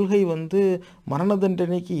இயக்கத்தின் கொள்கை வந்து மரண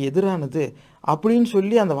தண்டனைக்கு எதிரானது அப்படின்னு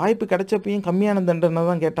சொல்லி அந்த வாய்ப்பு கிடைச்சப்பையும் கம்மியான தண்டனை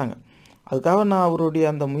தான் கேட்டாங்க. அதுக்காக நான் அவருடைய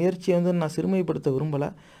அந்த முயற்சியை வந்து நான் சிறுமைப்படுத்த விரும்பலை.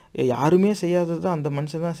 யாருமே செய்யாதது அந்த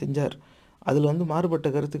மனுஷன் தான் செஞ்சார், அதில் வந்து மாறுபட்ட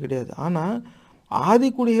கருத்து கிடையாது. ஆனால்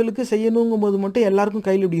ஆதிக்குடிகளுக்கு செய்யணுங்கும்போது மட்டும் எல்லாருக்கும்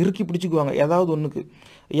கையில் இப்படி இறுக்கி பிடிச்சிக்குவாங்க ஏதாவது ஒன்றுக்கு.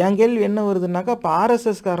 என் கேள்வி என்ன வருதுன்னாக்கா, இப்போ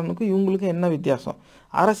ஆர்எஸ்எஸ்காரனுக்கும் இவங்களுக்கும் என்ன வித்தியாசம்?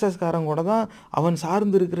 ஆர்எஸ்எஸ்காரன் கூட தான் அவன்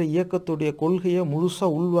சார்ந்திருக்கிற இயக்கத்துடைய கொள்கையை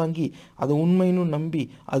முழுசாக உள்வாங்கி அதை உண்மைன்னு நம்பி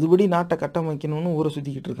அதுபடி நாட்டை கட்டமைக்கணும்னு ஊரை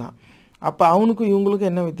சுற்றிக்கிட்டு இருக்கான். அப்போ அவனுக்கும்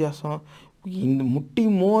இவங்களுக்கும் என்ன வித்தியாசம்? இந்த முட்டி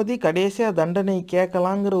மோதி கடைசியாக தண்டனை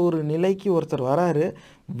கேட்கலாங்கிற ஒரு நிலைக்கு ஒருத்தர் வராரு.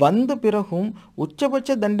 வந்த பிறகும் உச்சபட்ச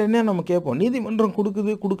தண்டனையாக நம்ம கேட்போம். நீதிமன்றம்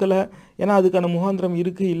கொடுக்குது கொடுக்கல, ஏன்னா அதுக்கான முகாந்திரம்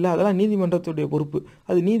இருக்குது இல்லை, அதெல்லாம் நீதிமன்றத்துடைய பொறுப்பு,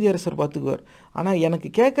 அது நீதியரசர் பார்த்துக்குவார். ஆனால் எனக்கு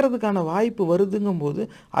கேட்குறதுக்கான வாய்ப்பு வருதுங்கும்போது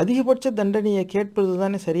அதிகபட்ச தண்டனையை கேட்பது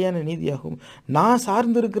தானே சரியான நீதியாகும். நான்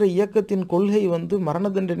சார்ந்திருக்கிற இயக்கத்தின் கொள்கை வந்து மரண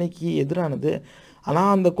தண்டனைக்கு எதிரானது,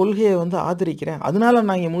 ஆனால் அந்த கொள்கையை வந்து ஆதரிக்கிறேன், அதனால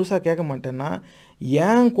நான் இங்கே முழுசாக கேட்க மாட்டேன்னா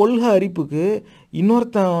என் கொள்கை அரிப்புக்கு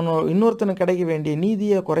இன்னொருத்தனுக்கு கிடைக்க வேண்டிய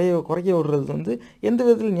நீதியை குறைக்க விடுறது வந்து எந்த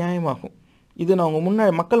விதத்தில் நியாயமாகும்? இது நான் உங்கள்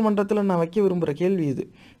முன்னாடி மக்கள் மன்றத்தில் நான் வைக்க விரும்புகிற கேள்வி இது.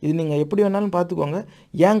 இது நீங்கள் எப்படி வேணாலும் பார்த்துக்கோங்க.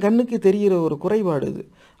 என் கண்ணுக்கு தெரிகிற ஒரு குறைபாடு இது.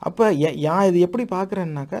 அப்போ இது எப்படி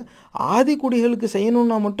பார்க்குறேன்னாக்கா, ஆதிக்குடிகளுக்கு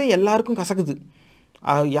செய்யணுன்னா மட்டும் எல்லாருக்கும் கசக்குது.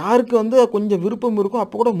 யாருக்கு வந்து கொஞ்சம் விருப்பம் இருக்கும்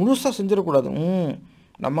அப்போ கூட முழுசாக செஞ்சிடக்கூடாது.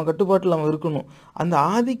 நம்ம கட்டுப்பாட்டில் நம்ம இருக்கணும். அந்த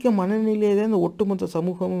ஆதிக்க மனநிலையே தான் இந்த ஒட்டுமொத்த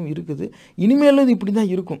சமூகமும் இருக்குது. இனிமேலும் இது இப்படி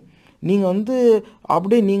தான் இருக்கும். நீங்கள் வந்து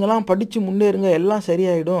அப்படியே நீங்களாம் படித்து முன்னேறுங்க, எல்லாம்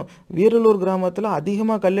சரியாயிடும். வீரலூர் கிராமத்தில்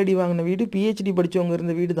அதிகமாக கல்லடி வாங்கின வீடு பிஹெச்டி படித்தவங்க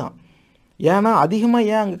இருந்த வீடு தான். ஏன்னா அதிகமாக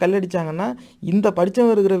ஏன் அங்கே கல்லடிச்சாங்கன்னா, இந்த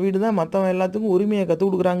படித்தவங்க இருக்கிற வீடு தான் மற்றவங்க எல்லாத்துக்கும் உரிமையை கற்றுக்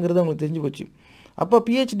கொடுக்குறாங்கிறது அவங்களுக்கு தெரிஞ்சு போச்சு. அப்போ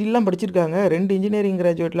பிஹெச்டிலாம் படிச்சிருக்காங்க, 2 இன்ஜினியரிங்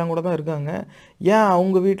கிராஜுவேட்லாம் கூட தான் இருக்காங்க. ஏன்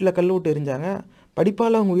அவங்க வீட்டில் கல் விட்டு எரிஞ்சாங்க?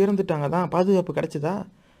 படிப்பால் அவங்க உயர்ந்துட்டாங்க தான், பாதுகாப்பு கிடச்சிதா?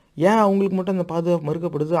 ஏன் அவங்களுக்கு மட்டும் அந்த பாதுகாப்பு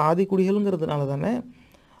மறுக்கப்படுது? ஆதிக்குடிகளுங்கிறதுனால தானே.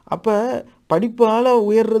 அப்போ படிப்பால்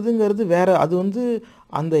உயர்றதுங்கிறது வேறு. அது வந்து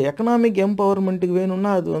அந்த எக்கனாமிக் எம்பவர்மெண்ட்டுக்கு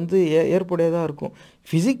வேணும்னா அது வந்து ஏற்புடையதாக இருக்கும்.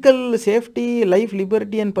 Physical safety, life,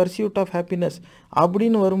 liberty and pursuit of happiness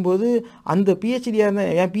அப்படின்னு வரும்போது அந்த பிஹெச்டியாக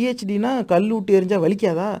இருந்தால், என் பிஹெச்டினா கல் விட்டு எரிஞ்சால்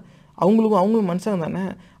வலிக்காதா? அவங்களும் மனுஷங்க தானே.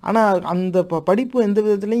 ஆனால் அந்த படிப்பு எந்த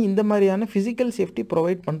விதத்துலையும் இந்த மாதிரியான ஃபிசிக்கல் சேஃப்டி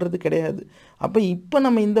ப்ரொவைட் பண்ணுறது கிடையாது. இப்போ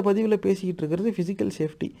நம்ம இந்த பதிவில் பேசிக்கிட்டு இருக்கிறது ஃபிசிக்கல்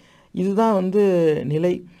சேஃப்டி. இதுதான் வந்து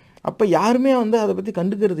நிலை. அப்போ யாருமே வந்து அதை பற்றி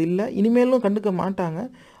கண்டுக்கிறது இல்லை, இனிமேலும் கண்டுக்க மாட்டாங்க.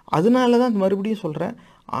 அதனால தான் மறுபடியும் சொல்கிறேன்,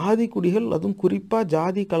 ஆதிக்குடிகள், அதுவும் குறிப்பாக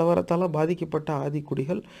ஜாதி கலவரத்தால் பாதிக்கப்பட்ட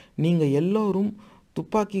ஆதிக்குடிகள், நீங்கள் எல்லோரும்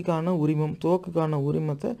துப்பாக்கிக்கான உரிமம், துவக்குக்கான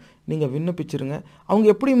உரிமத்தை நீங்கள் விண்ணப்பிச்சிருங்க. அவங்க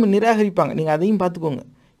எப்படி நிராகரிப்பாங்க நீங்கள் அதையும் பார்த்துக்கோங்க.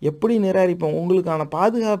 எப்படி நிராகரிப்பாங்க? உங்களுக்கான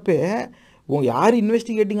பாதுகாப்பே யார்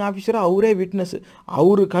இன்வெஸ்டிகேட்டிங் ஆஃபீஸரோ அவரே விட்னஸ்.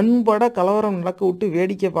 அவர் கண்பட கலவரம் நடக்க விட்டு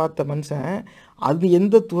வேடிக்கை பார்த்த மனுஷன், அது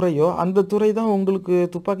எந்த துறையோ அந்த துறை தான் உங்களுக்கு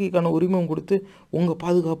துப்பாக்கிக்கான உரிமம் கொடுத்து உங்கள்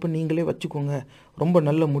பாதுகாப்பை நீங்களே வச்சுக்கோங்க, ரொம்ப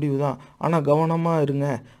நல்ல முடிவு தான், ஆனால் கவனமாக இருங்க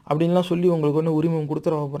அப்படின்லாம் சொல்லி உங்களுக்கு ஒன்று உரிமம்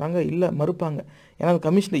கொடுத்துட போகிறாங்க? இல்லை, மறுப்பாங்க. ஏன்னா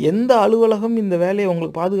கமிஷனர் எந்த அலுவலகம் இந்த வேலையை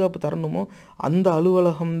உங்களுக்கு பாதுகாப்பு தரணுமோ அந்த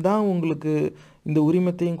அலுவலகம் தான் உங்களுக்கு இந்த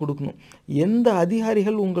உரிமத்தையும் கொடுக்கணும். எந்த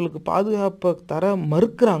அதிகாரிகள் உங்களுக்கு பாதுகாப்பை தர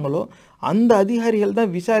மறுக்கிறாங்களோ அந்த அதிகாரிகள்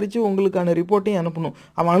தான் விசாரித்து உங்களுக்கான ரிப்போர்ட்டையும் அனுப்பணும்.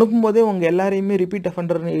 அவன் அனுப்பும்போதே உங்கள் எல்லாரையுமே ரிப்பீட்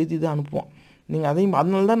அஃபண்டர்னு எழுதி தான் அனுப்புவான். நீங்கள் அதையும்,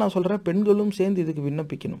 அதனால தான் நான் சொல்கிறேன், பெண்களும் சேர்ந்து இதுக்கு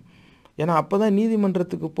விண்ணப்பிக்கணும். ஏன்னா அப்போ தான்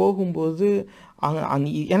நீதிமன்றத்துக்கு போகும்போது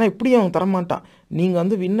ஏன்னா இப்படியும் அவன் தரமாட்டான். நீங்கள்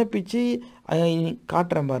வந்து விண்ணப்பித்து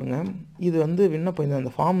காட்டுறேன் பாருங்கள், இது வந்து விண்ணப்பம்,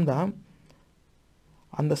 அந்த ஃபார்ம் தான்.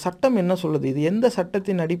 அந்த சட்டம் என்ன சொல்லுது, இது எந்த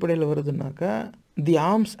சட்டத்தின் அடிப்படையில் வருதுன்னாக்கா, தி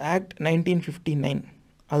ஆர்ம்ஸ் ஆக்ட் 1959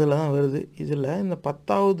 அதில் தான் வருது. இதில் இந்த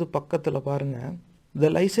 10வது பக்கத்தில் பாருங்கள், த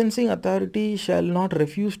licensing authority shawl not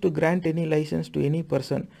refuse to grand any licence to any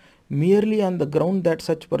person merely on the ground that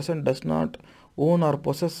such person does not own or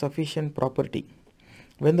possess sufficient property.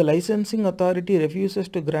 When the licensing authority refuses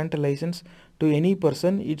to grant a license to any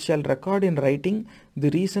person, it shall record in writing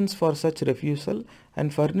the reasons for such refusal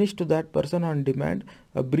and furnish to that person on demand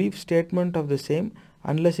a brief statement of the same,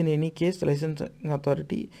 unless in any case the licensing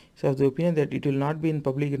authority is of the opinion that it will not be in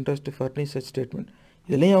public interest to furnish such statement.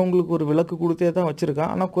 இதுலேயும் அவங்களுக்கு ஒரு விளக்கு கொடுத்தே தான்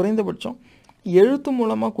வச்சுருக்கான். ஆனால் குறைந்தபட்சம் எழுத்து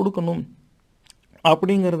மூலமாக கொடுக்கணும்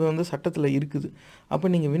அப்படிங்கிறது வந்து சட்டத்தில் இருக்குது. அப்போ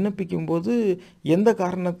நீங்கள் விண்ணப்பிக்கும்போது எந்த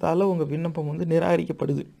காரணத்தால் உங்கள் விண்ணப்பம் வந்து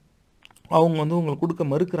நிராகரிக்கப்படுது, அவங்க வந்து உங்களுக்கு கொடுக்க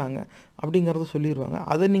மறுக்கிறாங்க அப்படிங்கிறத சொல்லிடுவாங்க.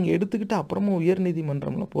 அதை நீங்கள் எடுத்துக்கிட்டு அப்புறமா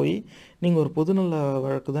உயர்நீதிமன்றமில் போய் நீங்கள் ஒரு பொதுநல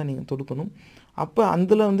வழக்கு தான் நீங்கள் தொடுக்கணும். அப்போ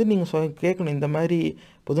அதில் வந்து நீங்கள் கேட்கணும், இந்த மாதிரி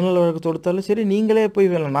பொதுநல வழக்கு தொடுத்தாலும் சரி, நீங்களே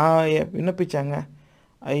போய் நான் விண்ணப்பித்தாங்க,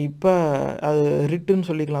 இப்போ அது ரிட்டுன்னு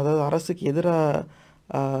சொல்லிக்கலாம், அதாவது அரசுக்கு எதிராக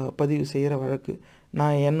பதிவு செய்கிற வழக்கு,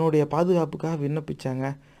 நான் என்னுடைய பாதுகாப்புக்காக விண்ணப்பித்தாங்க,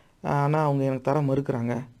 ஆனால் அவங்க எனக்கு தர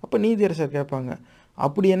மறுக்கிறாங்க. அப்போ நீதியரசர் கேட்பாங்க,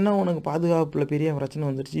 அப்படி என்ன உனக்கு பாதுகாப்பில் பெரிய பிரச்சனை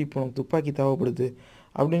வந்துடுச்சு, இப்போ உனக்கு துப்பாக்கி தேவைப்படுது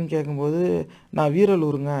அப்படின்னு கேட்கும்போது, நான்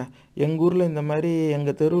வீரலூருங்க, எங்கள் ஊரில் இந்த மாதிரி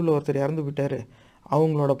எங்கள் தெருவில் ஒருத்தர் இறந்து போயிட்டார்,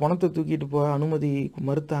 அவங்களோட பணத்தை தூக்கிட்டு போக அனுமதி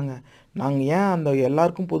மறுத்தாங்க, நாங்கள் ஏன் அந்த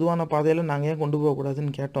எல்லாருக்கும் பொதுவான பாதையில் நாங்கள் ஏன் கொண்டு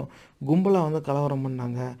போகக்கூடாதுன்னு கேட்டோம், கும்பலாக வந்து கலவரம்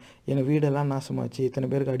பண்ணாங்க, எங்கள் வீடெல்லாம் நாசமாச்சு, இத்தனை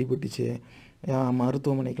பேருக்கு அடிபட்டுச்சு,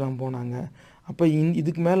 மருத்துவமனைக்கெலாம் போனாங்க. அப்போ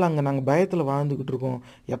இதுக்கு மேலே அங்கே நாங்கள் பயத்தில் வாழ்ந்துக்கிட்டு இருக்கோம்,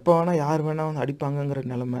 எப்போ வேணால் யார் வேணால் வந்து அடிப்பாங்கங்கிற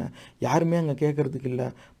நிலமை, யாருமே அங்கே கேட்குறதுக்கு இல்லை.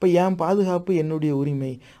 இப்போ என் பாதுகாப்பு என்னுடைய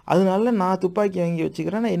உரிமை, அதனால நான் துப்பாக்கி வாங்கி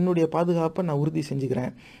வச்சுக்கிறேன், நான் என்னுடைய பாதுகாப்பை நான் உறுதி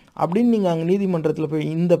செஞ்சுக்கிறேன் அப்படின்னு நீங்கள் அங்கே நீதிமன்றத்தில் போய்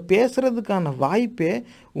இந்த பேசுகிறதுக்கான வாய்ப்பே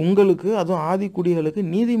உங்களுக்கு, அதுவும் ஆதிக்குடிகளுக்கு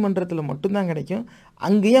நீதிமன்றத்தில் மட்டும்தான் கிடைக்கும்.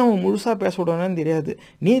 அங்கேயும் அவன் முழுசாக பேச விடணும்னு தெரியாது.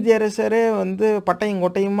 நீதியரசரே வந்து பட்டையும்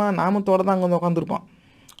கொட்டையுமா நாமத்தோடு தான் அங்கே வந்து உட்காந்துருப்பான்.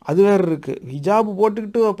 அது வேறு இருக்குது. ஹிஜாபு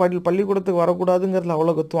போட்டுக்கிட்டு பள்ளிக்கூடத்துக்கு வரக்கூடாதுங்கிறதுல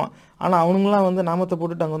அவ்வளோ கத்துவான். ஆனால் அவனுங்களாம் வந்து நாமத்தை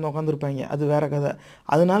போட்டுட்டு அங்கே வந்து உட்காந்துருப்பாங்க. அது வேறு கதை.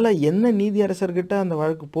 அதனால் என்ன நீதியரசர்கிட்ட அந்த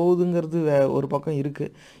வழக்கு போகுதுங்கிறது ஒரு பக்கம்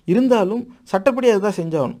இருக்குது. இருந்தாலும் சட்டப்படி அதுதான்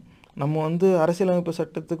செஞ்சாகணும். நம்ம வந்து அரசியலமைப்பு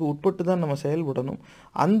சட்டத்துக்கு உட்பட்டு தான் நம்ம செயல்படணும்.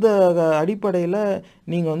 அந்த அடிப்படையில்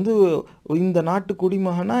நீங்கள் வந்து இந்த நாட்டு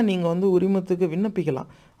குடிமகனா நீங்கள் வந்து உரிமத்துக்கு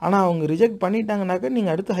விண்ணப்பிக்கலாம். ஆனால் அவங்க ரிஜெக்ட் பண்ணிட்டாங்கனாக்கா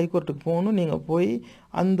நீங்கள் அடுத்து ஹைகோர்ட்டுக்கு போகணும். நீங்கள் போய்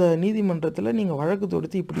அந்த நீதிமன்றத்தில் நீங்கள் வழக்கு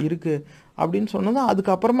தொடுத்து இப்படி இருக்குது அப்படின்னு சொன்னதும்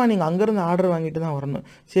அதுக்கப்புறமா நீங்கள் அங்கேருந்து ஆர்டர் வாங்கிட்டு தான் வரணும்.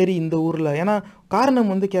 சரி இந்த ஊரில் ஏன்னா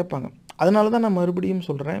காரணம் வந்து கேட்பாங்க. அதனால தான் நான் மறுபடியும்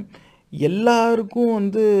சொல்கிறேன், எல்லாருக்கும்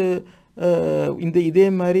வந்து இதே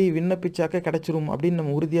மாதிரி விண்ணப்பிச்சாக்க கிடச்சிரும் அப்படின்னு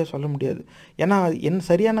நம்ம உறுதியாக சொல்ல முடியாது. ஏன்னா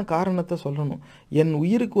சரியான காரணத்தை சொல்லணும். என்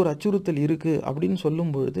உயிருக்கு ஒரு அச்சுறுத்தல் இருக்குது அப்படின்னு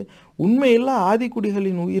சொல்லும் பொழுது உண்மையில்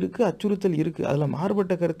ஆதிக்குடிகளின் உயிருக்கு அச்சுறுத்தல் இருக்குது, அதில்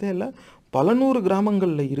மாறுபட்ட கருத்தே இல்லை. பல 100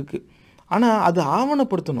 கிராமங்களில் இருக்குது. ஆனால் அது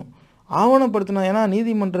ஆவணப்படுத்தணும். ஏன்னா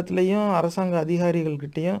நீதிமன்றத்திலையும் அரசாங்க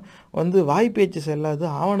அதிகாரிகள்கிட்டையும் வந்து வாய்ப்பேச்சு செல்லாது,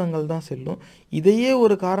 ஆவணங்கள் தான் செல்லும். இதையே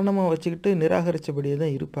ஒரு காரணமாக வச்சுக்கிட்டு நிராகரித்தபடியே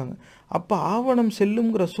தான் இருப்பாங்க. அப்போ ஆவணம்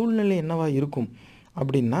செல்லுங்கிற சூழ்நிலை என்னவா இருக்கும்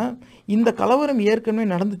அப்படின்னா, இந்த கலவரம் ஏற்கனவே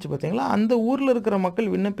நடந்துச்சு பார்த்தீங்களா, அந்த ஊரில் இருக்கிற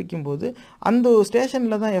மக்கள் விண்ணப்பிக்கும் போது அந்த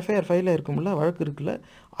ஸ்டேஷனில் தான் எஃப்ஐஆர் ஃபைலாக இருக்கும்ல, வழக்கு இருக்குல்ல,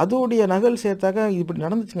 அதோடைய நகல் சேர்த்தாக்க இப்படி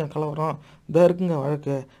நடந்துச்சுங்க கலவரம், இதாக இருக்குங்க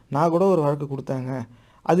வழக்கு, நான் கூட ஒரு வழக்கு கொடுத்தாங்க.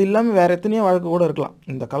 அது இல்லாமல் வேறு எத்தனையோ வழக்கு கூட இருக்கலாம்.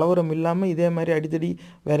 இந்த கலவரம் இல்லாமல் இதே மாதிரி அடித்தடி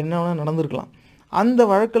வேறு என்ன வேணால் நடந்திருக்கலாம். அந்த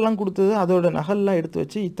வழக்கெல்லாம் கொடுத்தது அதோட நகல்லாம் எடுத்து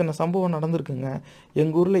வச்சு இத்தனை சம்பவம் நடந்திருக்குங்க,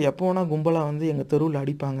 எங்கள் ஊரில் எப்போ வேணால் கும்பலாக வந்து எங்கள் தெருவில்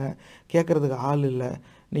அடிப்பாங்க, கேட்குறதுக்கு ஆள் இல்லை,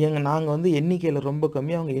 நாங்கள் வந்து எண்ணிக்கையில் ரொம்ப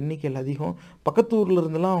கம்மி, அவங்க எண்ணிக்கையில் அதிகம், பக்கத்து ஊரில்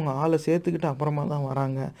இருந்தெல்லாம் அவங்க ஆளை சேர்த்துக்கிட்டு அப்புறமா தான்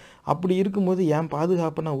வராங்க. அப்படி இருக்கும்போது என்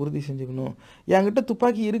பாதுகாப்பை நான் உறுதி செஞ்சுக்கணும். என்கிட்ட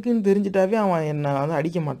துப்பாக்கி இருக்குதுன்னு தெரிஞ்சிட்டாவே அவன் என்னை வந்து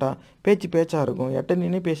அடிக்க மாட்டான், பேச்சாக இருக்கும், எட்ட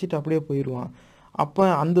நின்று பேசிட்டு அப்படியே போயிடுவான். அப்போ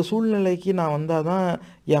அந்த சூழ்நிலைக்கு நான் வந்தால் தான்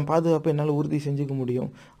என் பாதுகாப்பை என்னால் உறுதி செஞ்சுக்க முடியும்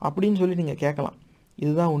அப்படின்னு சொல்லி நீங்கள் கேட்கலாம்.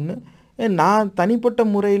 இதுதான் ஒன்று. நான் தனிப்பட்ட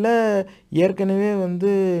முறையில் ஏற்கனவே வந்து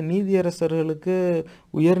நீதியரசர்களுக்கு,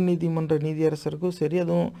 உயர் நீதிமன்ற நீதியரசருக்கும் சரி,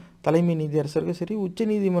 அதுவும் தலைமை நீதியரசருக்கும் சரி, உச்ச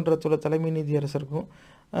நீதிமன்றத்தோட தலைமை நீதியரசருக்கும்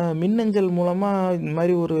மின்னஞ்சல் மூலமாக இந்த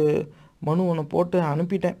மாதிரி ஒரு மனு ஒன்று போட்டு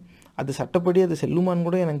அனுப்பிட்டேன். அது சட்டப்படி அது செல்லுமான்னு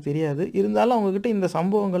கூட எனக்கு தெரியாது. இருந்தாலும் அவங்கக்கிட்ட இந்த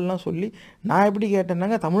சம்பவங்கள்லாம் சொல்லி நான் எப்படி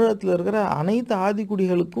கேட்டேன்னாங்க, தமிழகத்தில் இருக்கிற அனைத்து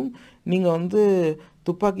ஆதிக்குடிகளுக்கும் நீங்கள் வந்து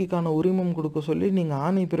துப்பாக்கிக்கான உரிமம் கொடுக்க சொல்லி நீங்கள்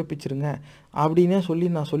ஆணை பிறப்பிச்சிருங்க அப்படின்னே சொல்லி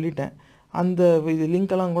நான் சொல்லிட்டேன். அந்த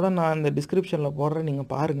லிங்க்கெல்லாம் கூட நான் இந்த டிஸ்கிரிப்ஷனில் போடுறேன்,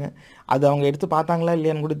 நீங்கள் பாருங்கள். அது அவங்க எடுத்து பார்த்தாங்களா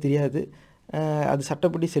இல்லையான்னு கூட தெரியாது, அது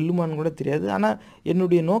சட்டப்படி செல்லுமான்னு கூட தெரியாது. ஆனால்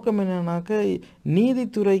என்னுடைய நோக்கம் என்னன்னாக்க,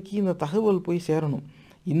 நீதித்துறைக்கு இந்த தகவல் போய் சேரணும்.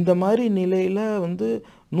 இந்த மாதிரி நிலையில் வந்து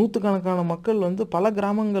நூற்றுக்கணக்கான மக்கள் வந்து பல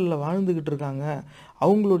கிராமங்களில் வாழ்ந்துக்கிட்டு இருக்காங்க.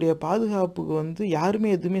 அவங்களுடைய பாதுகாப்புக்கு வந்து யாருமே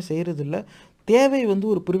எதுவுமே செய்கிறதில்ல. தேவை வந்து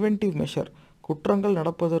ஒரு ப்ரிவென்டிவ் மெஷர், குற்றங்கள்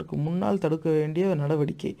நடப்பதற்கு முன்னால் தடுக்க வேண்டிய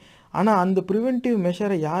நடவடிக்கை. ஆனால் அந்த ப்ரிவென்டிவ்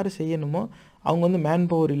மெஷரை யார் செய்யணுமோ அவங்க வந்து மேன்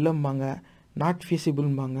பவர் இல்லைம்பாங்க, நாட்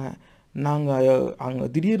ஃபீஸிபிள்பாங்க. நாங்கள் அங்கே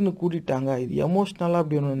திடீர்னு கூட்டிட்டாங்க, இது எமோஷ்னலாக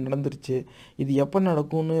அப்படி ஒன்று நடந்துருச்சு, இது எப்போ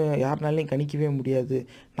நடக்கும்னு யாருனாலையும் கணிக்கவே முடியாது,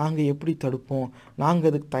 நாங்கள் எப்படி தடுப்போம், நாங்கள்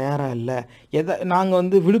அதுக்கு தயாராக இல்லை, நாங்கள்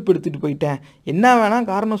வந்து விடுப்பு எடுத்துகிட்டு போயிட்டேன், என்ன வேணால்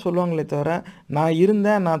காரணம் சொல்லுவாங்களே தவிர நான்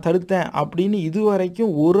இருந்தேன், நான் தடுத்தேன் அப்படின்னு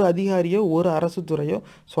இதுவரைக்கும் ஒரு அதிகாரியோ ஒரு அரசு துறையோ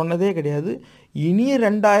சொன்னதே கிடையாது. இனி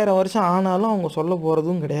 2000 வருஷம் ஆனாலும் அவங்க சொல்ல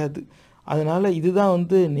போகிறதும் கிடையாது. அதனால் இதுதான்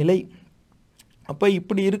வந்து நிலை. அப்போ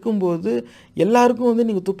இப்படி இருக்கும்போது எல்லாருக்கும் வந்து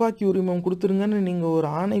நீங்கள் துப்பாக்கி உரிமம் கொடுத்துருங்கன்னு நீங்கள் ஒரு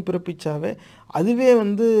ஆணை பிறப்பிச்சாவே அதுவே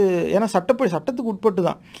வந்து, ஏன்னா சட்டத்துக்கு உட்பட்டு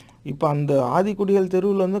தான். இப்போ அந்த ஆதிக்குடிகள்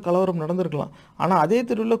தெருவில் வந்து கலவரம் நடந்திருக்கலாம், ஆனால் அதே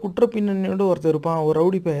தெருவில் குற்ற பின்னணியோடு ஒருத்தர் இருப்பான், ஒரு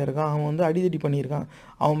ரவுடி பையன் இருக்கான், அவன் வந்து அடிதடி பண்ணியிருக்கான்,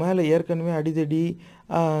 அவன் மேலே ஏற்கனவே அடிதடி,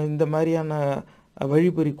 இந்த மாதிரியான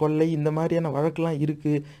வழிப்பறி, கொள்ளை, இந்த மாதிரியான வழக்கெல்லாம்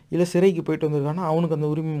இருக்குது, இல்லை சிறைக்கு போயிட்டு வந்திருக்கான்னா அவனுக்கு அந்த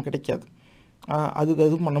உரிமம் கிடைக்காது,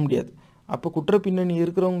 அதுவும் பண்ண முடியாது. அப்போ குற்ற பின்னணி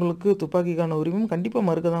இருக்கிறவங்களுக்கு துப்பாக்கிக்கான உரிமம் கண்டிப்பாக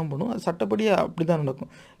மறுக்க தான் பண்ணும். அது சட்டப்படி அப்படி தான் நடக்கும்.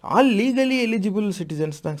 ஆல் லீகலி எலிஜிபிள்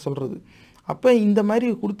சிட்டிசன்ஸ் தான் சொல்கிறது. அப்போ இந்த மாதிரி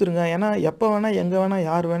கொடுத்துருங்க, ஏன்னா எப்போ வேணால் எங்கே வேணால்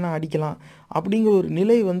யார் வேணால் அடிக்கலாம் அப்படிங்கிற ஒரு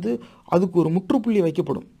நிலை வந்து அதுக்கு ஒரு முற்றுப்புள்ளி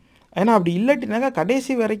வைக்கப்படும். ஏன்னா அப்படி இல்லாட்டினாக்கா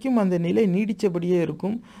கடைசி வரைக்கும் அந்த நிலை நீடித்தபடியே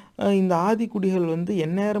இருக்கும். இந்த ஆதிக்குடிகள் வந்து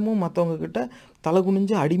எந்நேரமும் மற்றவங்கக்கிட்ட தலை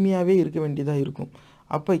குனிஞ்சு அடிமையாகவே இருக்க வேண்டியதாக இருக்கும்.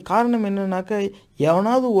 அப்போ காரணம் என்னன்னாக்கா,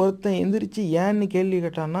 எவனாவது ஒருத்தன் எந்திரிச்சு ஏன்னு கேள்வி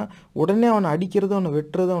கேட்டான்னா உடனே அவனை அடிக்கிறது, அவனை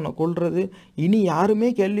வெட்டுறது, அவனை கொல்றது, இனி யாருமே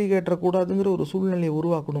கேள்வி கேட்டக்கூடாதுங்கிற ஒரு சூழ்நிலையை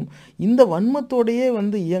உருவாக்கணும். இந்த வன்மத்தோடையே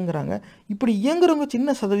வந்து இயங்குறாங்க. இப்படி இயங்குறவங்க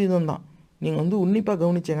சின்ன சதவீதம் தான். நீங்கள் வந்து உன்னிப்பாக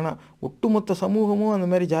கவனிச்சிங்கன்னா ஒட்டுமொத்த சமூகமும் அந்த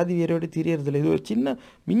மாதிரி ஜாதி வேரோடு தெரியறதில்ல. இது ஒரு சின்ன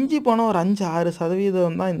மிஞ்சி போனால் ஒரு 5-6%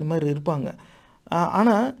 தான் இந்த மாதிரி இருப்பாங்க.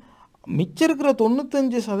 ஆனால் மிச்சம் இருக்கிற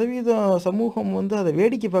 95% சமூகம் வந்து அதை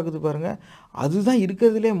வேடிக்கை பார்க்குது பாருங்கள், அதுதான்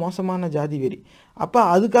இருக்கிறதுலே மோசமான ஜாதி வெறி. அப்போ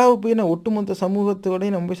அதுக்காக போய் நான் ஒட்டுமொத்த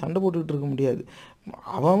சமூகத்தோடய நம்ம போய் சண்டை போட்டுக்கிட்டு இருக்க முடியாது.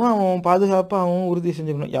 அவன் பாதுகாப்பை அவன் உறுதி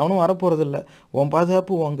செஞ்சுக்கணும். எவனும் வரப்போகிறதில்ல. உன்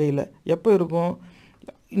பாதுகாப்பு உன் கையில் எப்போ இருக்கும்?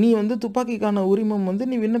 நீ வந்து துப்பாக்கிக்கான உரிமம் வந்து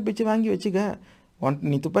நீ விண்ணப்பித்து வாங்கி வச்சுக்க.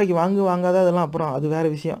 நீ துப்பாக்கி வாங்காத அதெல்லாம் அப்புறம் அது வேறு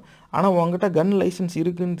விஷயம். ஆனால் உங்ககிட்ட கன் லைசன்ஸ்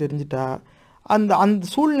இருக்குதுன்னு தெரிஞ்சிட்டா அந்த அந்த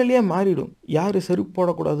சூழ்நிலையே மாறிடும். யார் செருப்பு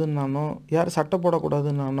போடக்கூடாதுன்னானோ, யார் சட்டை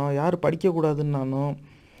போடக்கூடாதுன்னானோ, யார் படிக்கக்கூடாதுன்னானோ,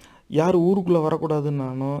 யார் ஊருக்குள்ளே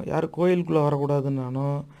வரக்கூடாதுன்னானோ, யார் கோயிலுக்குள்ளே வரக்கூடாதுன்னானோ,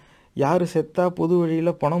 யார் செத்தா பொது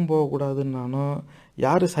வழியில் பணம் போகக்கூடாதுன்னானோ,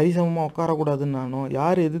 யார் சரிசமமாக உட்காரக்கூடாதுன்னானோ,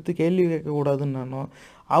 யார் எதிர்த்து கேள்வி கேட்கக்கூடாதுன்னானோ,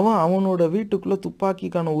 அவனோட வீட்டுக்குள்ளே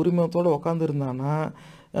துப்பாக்கிக்கான உரிமத்தோடு உக்காந்துருந்தானா,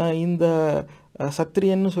 இந்த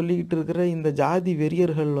சத்திரியன்னு சொல்லிக்கிட்டு இருக்கிற இந்த ஜாதி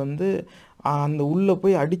வெறியர்கள் வந்து அந்த உள்ளே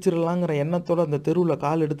போய் அடிச்சிடலாங்கிற எண்ணத்தோடு அந்த தெருவில்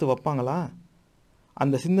கால் எடுத்து வைப்பாங்களா?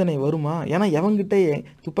 அந்த சிந்தனை வருமா? ஏன்னா எவன்கிட்ட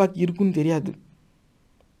துப்பாக்கி இருக்குன்னு தெரியாது.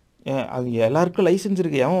 அது எல்லாருக்கும் லைசன்ஸ்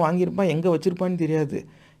இருக்குது, எவன் வாங்கியிருப்பான் எங்கே வச்சுருப்பான்னு தெரியாது.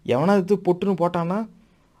 எவனா எடுத்து பொட்டுன்னு போட்டான்னா,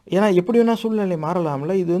 ஏன்னா எப்படி வேணால் சூழ்நிலை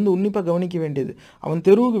மாறலாம்ல. இது வந்து உன்னிப்பாக கவனிக்க வேண்டியது. அவன்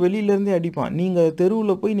தெருவுக்கு வெளியிலேருந்தே அடிப்பான். நீங்கள்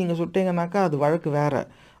தெருவில் போய் நீங்கள் சுட்டீங்கன்னாக்கா அது வழக்கு வேறு,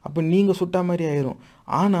 அப்போ நீங்கள் சுட்டா மாதிரி ஆயிரும்.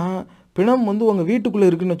 ஆனால் பிணம் வந்து உங்கள் வீட்டுக்குள்ளே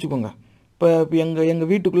இருக்குதுன்னு வச்சுக்கோங்க. இப்போ எங்கள்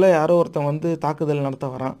வீட்டுக்குள்ளே யாரோ ஒருத்தன் வந்து தாக்குதல் நடத்த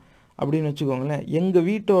வரான் அப்படின்னு வச்சுக்கோங்களேன். எங்கள்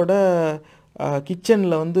வீட்டோட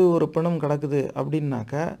கிச்சனில் வந்து ஒரு பிணம் கிடக்குது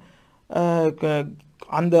அப்படின்னாக்கா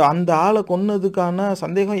அந்த அந்த ஆளை கொன்னதுக்கான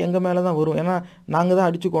சந்தேகம் எங்கள் மேலே தான் வரும். ஏன்னா நாங்கள் தான்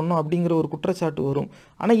அடித்து கொன்னோம் அப்படிங்கிற ஒரு குற்றச்சாட்டு வரும்.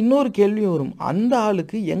 ஆனால் இன்னொரு கேள்வியும் வரும், அந்த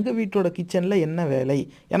ஆளுக்கு எங்கள் வீட்டோட கிச்சனில் என்ன வேலை?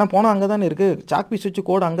 ஏன்னா போனால் அங்கே தானே இருக்குது, சாக் பீஸ் வச்சு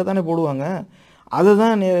கோடு அங்கே தானே போடுவாங்க. அதை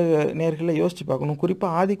தான் நேர்களை யோசித்து பார்க்கணும்.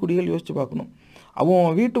 குறிப்பாக ஆதிக்குடிகள் யோசித்து பார்க்கணும்.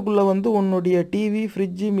 அவன் வீட்டுக்குள்ளே வந்து உன்னுடைய டிவி,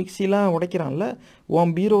 ஃப்ரிட்ஜு, மிக்சிலாம் உடைக்கிறான்ல,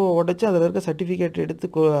 உன் பீரோவை உடைச்சி அதில் இருக்க சர்டிஃபிகேட் எடுத்து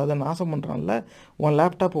அதை நாசம் பண்ணுறான்ல, உன்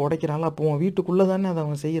லேப்டாப்பை உடைக்கிறான்ல, அப்போ உன் வீட்டுக்குள்ளே தானே அதை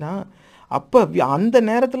அவன் செய்கிறான். அப்போ அந்த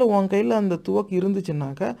நேரத்தில் உன் கையில் அந்த துவக்கு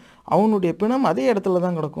இருந்துச்சுன்னாக்கா அவனுடைய பிணம் அதே இடத்துல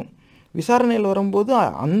தான் கிடக்கும். விசாரணையில் வரும்போது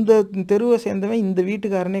அந்த தெருவை சேர்ந்தவன் இந்த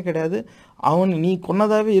வீட்டுக்காரனே கிடையாது, நீ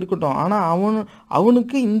கொன்னதாகவே இருக்கட்டும், ஆனால்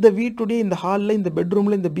அவனுக்கு இந்த வீட்டுடைய இந்த ஹாலில், இந்த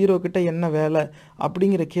பெட்ரூமில், இந்த பீரோ கிட்ட என்ன வேலை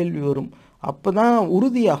அப்படிங்கிற கேள்வி வரும். அப்போ தான்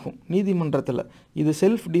உறுதியாகும் நீதிமன்றத்தில் இது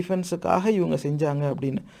செல்ஃப் டிஃபென்ஸுக்காக இவங்க செஞ்சாங்க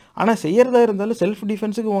அப்படின்னு. ஆனால் செய்கிறதா இருந்தாலும் செல்ஃப்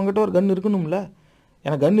டிஃபென்ஸுக்கு உங்ககிட்ட ஒரு கன் இருக்கணும்ல.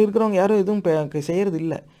 ஏன்னா கன் இருக்கிறவங்க யாரும் எதுவும் செய்கிறது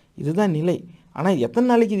இல்லை. இதுதான் நிலை. ஆனால் எத்தனை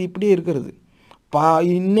நாளைக்கு இது இப்படியே இருக்கிறது?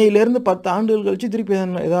 இன்னையிலேருந்து 10 ஆண்டுகள் கழித்து திருப்பி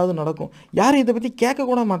ஏதாவது நடக்கும். யாரும் இதை பற்றி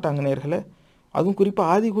கேட்கக்கூட மாட்டாங்க நேர்களே. அதுவும்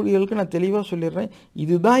குறிப்பாக ஆதிக்குடிகளுக்கு நான் தெளிவாக சொல்லிடுறேன்,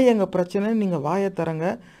 இதுதான் எங்கள் பிரச்சனைன்னு நீங்கள் வாயை தரங்க.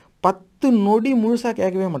 10 நொடி முழுசாக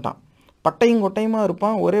கேட்கவே மாட்டான். பட்டையும் கொட்டையுமா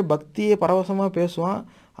இருப்பான், ஒரே பக்தியே பரவசமாக பேசுவான்.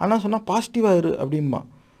 ஆனால் சொன்னால் பாசிட்டிவாக இரு அப்படிம்பான்.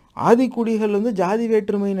 ஆதிக்குடிகள் வந்து ஜாதி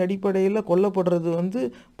வேற்றுமையின் அடிப்படையில் கொல்லப்படுறது வந்து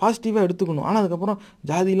பாசிட்டிவாக எடுத்துக்கணும். ஆனால் அதுக்கப்புறம்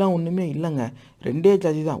ஜாதிலாம் ஒன்றுமே இல்லைங்க, 2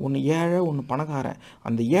 ஜாதி தான், ஒன்று ஏழை ஒன்று பணக்காரன்.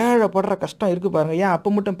 அந்த ஏழை படுற கஷ்டம் இருக்குது பாருங்கள். ஏன்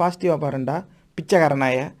அப்போ மட்டும் பாசிட்டிவாக பாருண்டா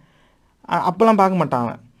பிச்சைக்காரனாய, அப்போல்லாம் பார்க்க மாட்டான்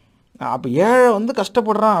அவன். அப்போ ஏழை வந்து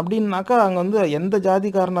கஷ்டப்படுறான் அப்படின்னாக்கா அங்கே வந்து எந்த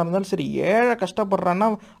ஜாதிக்காரனாக இருந்தாலும் சரி, ஏழை கஷ்டப்படுறான்னா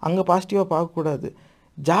அங்கே பாசிட்டிவாக பார்க்கக்கூடாது.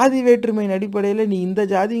 ஜாதி வேற்றுமையின் அடிப்படையில் நீ இந்த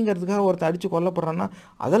ஜாதிங்கிறதுக்காக ஒருத்தர் அடித்து கொல்லப்படுறான்னா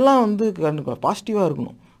அதெல்லாம் வந்து பாசிட்டிவாக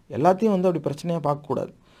இருக்கணும். எல்லாத்தையும் வந்து அப்படி பிரச்சனையாக பார்க்கக்கூடாது.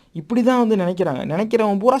 இப்படி தான் வந்து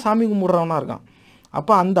நினைக்கிறவன் பூரா சாமி கும்பிட்றவனாக இருக்கான்.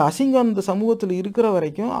 அப்போ அந்த அசிங்கம் அந்த சமூகத்தில் இருக்கிற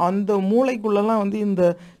வரைக்கும் அந்த மூளைக்குள்ளெல்லாம் வந்து இந்த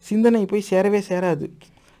சிந்தனை போய் சேரவே சேராது.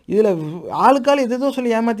 இதில் ஆளுக்கால் எதோ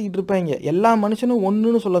சொல்லி ஏமாற்றிக்கிட்டு இருப்பாங்க. எல்லா மனுஷனும்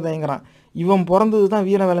ஒன்றுன்னு சொல்ல தயங்குறான். இவன் பிறந்தது தான்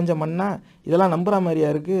வீரம் விளைஞ்ச மண்ணா, இதெல்லாம் நம்புகிற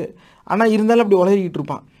மாதிரியா இருக்குது. ஆனால் இருந்தாலும் அப்படி உளறிக்கிட்டு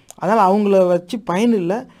இருப்பான். அதனால் அவங்கள வச்சு பயன்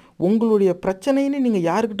இல்லை. உங்களுடைய பிரச்சனைன்னு நீங்கள்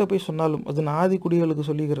யாருக்கிட்ட போய் சொன்னாலும், அது நான் ஆதிக்குடிகளுக்கு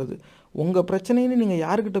சொல்லிக்கிறது, உங்கள் பிரச்சனைன்னு நீங்கள்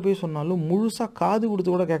யாருக்கிட்ட போய் சொன்னாலும் முழுசாக காது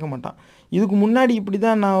கொடுத்து கூட கேட்க மாட்டான். இதுக்கு முன்னாடி இப்படி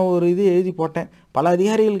தான் நான் ஒரு இது எழுதி போட்டேன், பல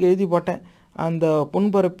அதிகாரிகளுக்கு எழுதி போட்டேன், அந்த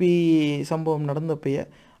பொன்பரப்பி சம்பவம் நடந்தப்பைய.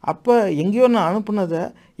 அப்போ எங்கேயோ நான் அனுப்புனதை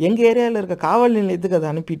எங்கள் ஏரியாவில் இருக்க காவல் நிலையத்துக்கு அதை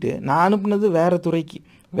அனுப்பிட்டு, நான் அனுப்புனது வேறு துறைக்கு,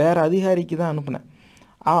 வேறு அதிகாரிக்கு தான் அனுப்புனேன்.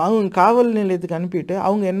 அவங்க காவல் நிலையத்துக்கு அனுப்பிட்டு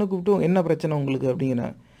அவங்க என்ன கூப்பிட்டு என்ன பிரச்சனை உங்களுக்கு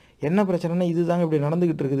அப்படிங்கிறாங்க. என்ன பிரச்சனைனா இது தாங்க இப்படி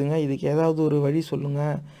நடந்துக்கிட்டு இருக்குதுங்க, இதுக்கு ஏதாவது ஒரு வழி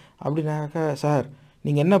சொல்லுங்கள் அப்படின்னாக்கா, சார்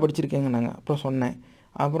நீங்கள் என்ன படிச்சிருக்கீங்க நாங்கள் அப்புறம் சொன்னேன்.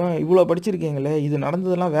 அப்புறம் இவ்வளோ படிச்சிருக்கீங்களே, இது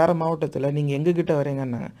நடந்ததெல்லாம் வேறு மாவட்டத்தில், நீங்கள் எங்ககிட்ட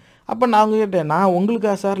வரீங்கன்னாங்க. அப்போ நான் அவங்ககிட்ட, நான்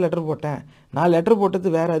உங்களுக்கா சார் லெட்டர் போட்டேன், நான் லெட்டர்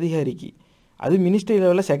போட்டது வேறு அதிகாரிக்கு, அது மினிஸ்ட்ரி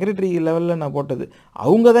லெவலில் செக்ரட்டரி லெவலில் நான் போட்டது,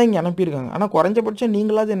 அவங்க தான் இங்கே அனுப்பியிருக்காங்க. ஆனால் குறைஞ்சபட்சம்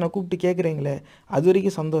நீங்களாவது என்னை கூப்பிட்டு கேட்குறீங்களே, அது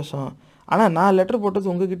வரைக்கும் சந்தோஷம். ஆனால் நான் லெட்டர் போட்டது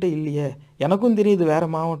உங்ககிட்ட இல்லையே, எனக்கும் தெரியுது வேறு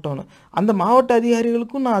மாவட்டம்னு. அந்த மாவட்ட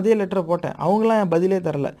அதிகாரிகளுக்கும் நான் அதே லெட்டரை போட்டேன், அவங்களாம் என் பதிலே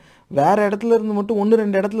தரல. வேறு இடத்துல இருந்து மட்டும்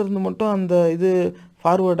 1-2 இடத்துல இருந்து மட்டும் அந்த இது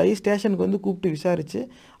ஃபார்வேர்ட் ஆகி ஸ்டேஷனுக்கு வந்து கூப்பிட்டு விசாரித்து,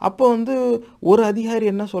 அப்போ வந்து ஒரு அதிகாரி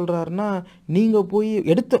என்ன சொல்கிறாருன்னா, நீங்கள் போய்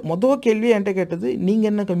எடுத்த கேள்வியே என்கிட்ட கேட்டது,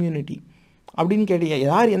 நீங்கள் என்ன கம்யூனிட்டி அப்படின்னு கேட்டீங்க.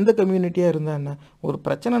 யார் எந்த கம்யூனிட்டியாக இருந்தால் என்ன, ஒரு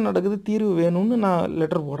பிரச்சனை நடக்குது தீர்வு வேணும்னு நான்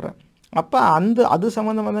லெட்டர் போடுறேன். அப்போ அது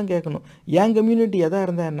சம்மந்தமாக தான் கேட்கணும். என் கம்யூனிட்டி எதாக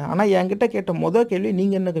இருந்தால் என்ன. ஆனால் என்கிட்ட கேட்ட கேள்வி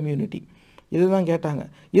நீங்கள் என்ன கம்யூனிட்டி, இதுதான் கேட்டாங்க.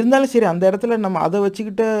 இருந்தாலும் சரி, அந்த இடத்துல நம்ம அதை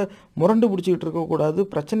வச்சுக்கிட்டு முரண்டு பிடிச்சிக்கிட்டு இருக்கக்கூடாது,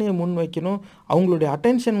 பிரச்சனையை முன் வைக்கணும். அவங்களுடைய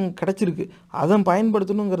அட்டென்ஷன் கிடச்சிருக்கு, அதை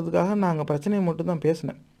பயன்படுத்தணுங்கிறதுக்காக நான் பிரச்சனையை மட்டும்தான்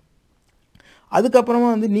பேசினேன். அதுக்கப்புறமா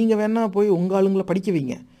வந்து நீங்கள் வேணால் போய் உங்கள் ஆளுங்களை படிக்க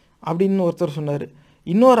வைங்க அப்படின்னு ஒருத்தர் சொன்னார்.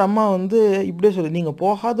 இன்னொரு அம்மா வந்து இப்படியே சொல்லி, நீங்கள்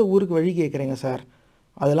போகாத ஊருக்கு வழி கேட்குறீங்க சார்,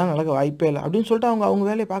 அதெல்லாம் நடக்க வாய்ப்பே இல்லை அப்படின்னு சொல்லிட்டு அவங்க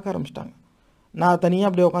வேலையை பார்க்க ஆரம்பிச்சிட்டாங்க. நான் தனியாக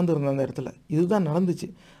அப்படியே உட்காந்துருந்தேன் அந்த இடத்துல. இதுதான் நடந்துச்சு.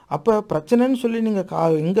 அப்போ பிரச்சனைன்னு சொல்லி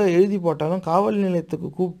நீங்கள் எங்கே எழுதி போட்டாலும் காவல் நிலையத்துக்கு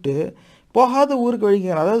கூப்பிட்டு போகாத ஊருக்கு வழி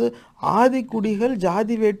கேட்குறேன். அதாவது ஆதிக்குடிகள்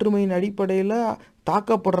ஜாதி வேற்றுமையின் அடிப்படையில்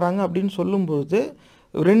தாக்கப்படுறாங்க அப்படின்னு சொல்லும்போது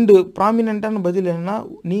 2 ப்ராமினெண்ட்டான பதில் என்னென்னா,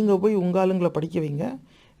 நீங்கள் போய் உங்கள் ஆளுங்களை படிக்க வைங்க,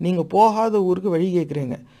 நீங்கள் போகாத ஊருக்கு வழி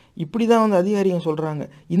கேட்குறீங்க. இப்படி தான் வந்து அதிகாரிங்க சொல்கிறாங்க.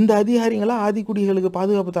 இந்த அதிகாரிங்களாம் ஆதிக்குடிகளுக்கு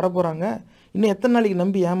பாதுகாப்பு தரப்போகிறாங்க? இன்னும் எத்தனை நாளைக்கு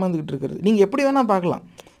நம்பி ஏமாந்துக்கிட்டு இருக்கிறது? நீங்கள் எப்படி வேணால் பார்க்கலாம்.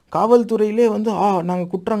 காவல்துறையிலே வந்து நாங்கள்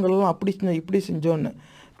குற்றங்கள்லாம் அப்படி செஞ்சோம் இப்படி செஞ்சோன்னு.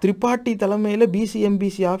 திரிபாட்டி தலைமையில் பிசி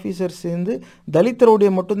எம்பிசி ஆஃபீஸர்ஸ் சேர்ந்து தலித்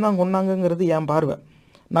ரவுடியை மட்டும்தான் கொண்டாங்கங்கிறது என் பார்வை.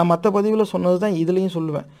 நான் மற்ற பதிவில் சொன்னது தான் இதுலேயும்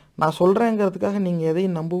சொல்லுவேன். நான் சொல்கிறேங்கிறதுக்காக நீங்கள்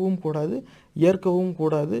எதையும் நம்பவும் கூடாது, ஏற்கவும்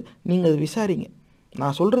கூடாது. நீங்கள் அது விசாரிங்க.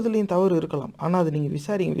 நான் சொல்கிறதுலேயும் தவறு இருக்கலாம், ஆனால் அது நீங்கள்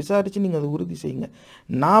விசாரித்து நீங்கள் அதை உறுதி செய்யுங்க.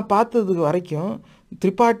 நான் பார்த்ததுக்கு வரைக்கும்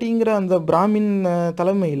திரிபாட்டிங்கிற அந்த பிராமின்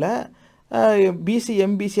தலைமையில் பிசி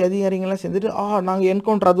எம்பிசி அதிகாரிங்கள்லாம் சேர்ந்துட்டு நாங்கள்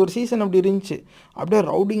என்கவுண்டர், அது ஒரு சீசன் அப்படி இருந்துச்சு. அப்படியே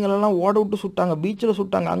ரவுடிங்களெல்லாம் ஓட விட்டு சுட்டாங்க, பீச்சில்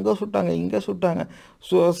சுட்டாங்க, அங்கே சுட்டாங்க, இங்கே சுட்டாங்க.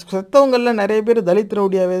 செத்தவங்களில் நிறைய பேர் தலித்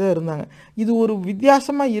ரவுடியாகவே தான் இருந்தாங்க. இது ஒரு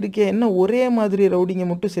வித்தியாசமாக இருக்கே, என்ன ஒரே மாதிரி ரவுடிங்க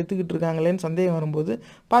மட்டும் செத்துக்கிட்டு இருக்காங்களேன்னு சந்தேகம் வரும்போது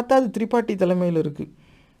பார்த்தா அது திரிபாட்டி தலைமையில் இருக்குது.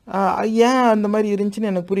 ஏன் அந்த மாதிரி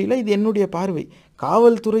இருந்துச்சுன்னு எனக்கு புரியல. இது என்னுடைய பார்வை.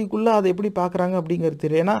 காவல்துறைக்குள்ளே அதை எப்படி பார்க்குறாங்க அப்படிங்கிறது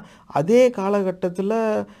தெரியும். ஏன்னா அதே காலகட்டத்தில்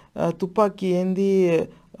துப்பாக்கி ஏந்தி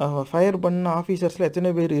ஃபயர் பண்ண ஆஃபீஸர்ஸில் எத்தனை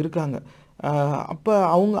பேர் இருக்காங்க. அப்போ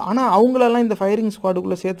ஆனால் அவங்களெல்லாம் இந்த ஃபயரிங்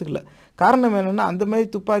ஸ்குவாடுக்குள்ளே சேர்த்துக்கல. காரணம் என்னென்னா, அந்த மாதிரி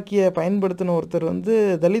துப்பாக்கியை பயன்படுத்தின ஒருத்தர் வந்து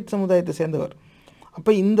தலித் சமுதாயத்தை சேர்ந்தவர்.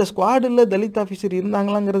 அப்போ இந்த ஸ்குவாடில் தலித் ஆஃபீஸர்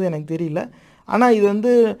இருந்தாங்களாங்கிறது எனக்கு தெரியல. ஆனால் இது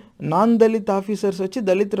வந்து நான் தலித் ஆஃபீஸர்ஸ் வச்சு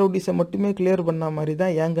தலித் ரவுடிஸை மட்டுமே கிளியர் பண்ண மாதிரி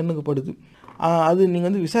தான் என் கண்ணுக்கு படுது. அது நீங்கள்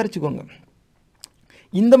வந்து விசாரிச்சுக்கோங்க.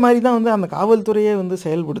 இந்த மாதிரி தான் வந்து அந்த காவல்துறையே வந்து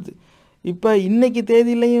செயல்படுது. இப்போ இன்றைக்கி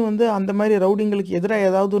தேதியிலையும் வந்து அந்த மாதிரி ரவுடிங்களுக்கு எதிராக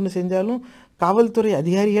ஏதாவது ஒன்று செஞ்சாலும் காவல்துறை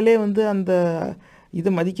அதிகாரிகளே வந்து அந்த இதை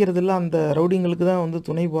மதிக்கிறதில்ல, அந்த ரவுடிங்களுக்கு தான் வந்து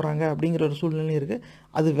துணை போகிறாங்க அப்படிங்கிற ஒரு சூழ்நிலை இருக்குது.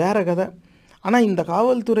 அது வேறு கதை. ஆனால் இந்த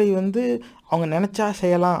காவல்துறை வந்து அவங்க நினச்சா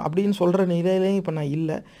செய்யலாம் அப்படின்னு சொல்கிற நிலையிலையும் இப்போ நான்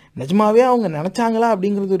இல்லை. நிஜமாகவே அவங்க நினச்சாங்களா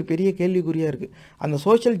அப்படிங்கிறது ஒரு பெரிய கேள்விக்குறியாக இருக்குது. அந்த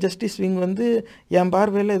சோஷியல் ஜஸ்டிஸ் விங் வந்து என்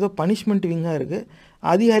பார்வையில் ஏதோ பனிஷ்மெண்ட் விங்காக இருக்குது.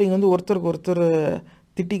 அதிகாரிங்க வந்து ஒருத்தருக்கு ஒருத்தர்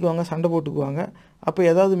திட்டிக்குவாங்க, சண்டை போட்டுக்குவாங்க. அப்போ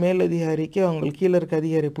ஏதாவது மேல் அதிகாரிக்கு அவங்களுக்கு கீழே இருக்க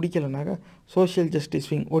அதிகாரி பிடிக்கலைனாக்கா சோஷியல் ஜஸ்டிஸ்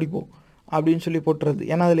விங் ஓடிப்போம் அப்படின்னு சொல்லி போட்டுறது.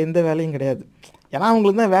 ஏன்னா அதில் எந்த வேலையும் கிடையாது. ஏன்னா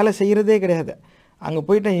அவங்களுக்கு தான் வேலை செய்கிறதே கிடையாது. அங்கே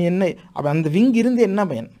போயிட்டு என்ன அப்போ அந்த விங் இருந்து என்ன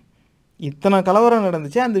பயன்? இத்தனை கலவரம்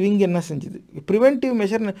நடந்துச்சு, அந்த விங் என்ன செஞ்சுது? Preventive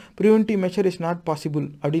measure is not possible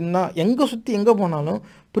அப்படின்னா எங்கே சுற்றி எங்கே போனாலும்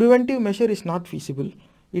preventive measure is not feasible,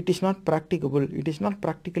 it is not practicable, it is not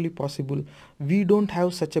practically possible, we don't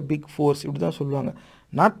have such a big force, இப்படி தான் சொல்லுவாங்க.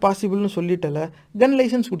 நாட் பாசிபிள்னு சொல்லிட்டல, கன்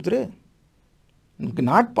லைசன்ஸ் கொடுத்துரு.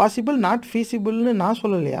 நாட் பாசிபிள் நாட் ஃபீஸிபிள்னு நான்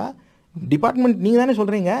சொல்லலையா? டிபார்ட்மெண்ட் நீங்கள் தானே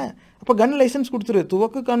சொல்கிறீங்க. அப்போ கன் லைசன்ஸ் கொடுத்துரு,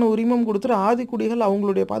 துவக்குக்கான உரிமம் கொடுத்துரு. ஆதிக்குடிகள்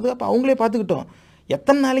அவங்களுடைய பாதுகாப்பு அவங்களே பார்த்துக்கிட்டோம்.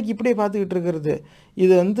 எத்தனை நாளைக்கு இப்படியே பார்த்துக்கிட்டு இருக்கிறது?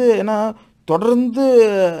 இது வந்து ஏன்னா தொடர்ந்து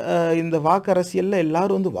இந்த வாக்கரசியலில்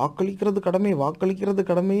எல்லோரும் வந்து வாக்களிக்கிறது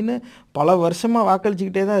கடமைன்னு பல வருஷமாக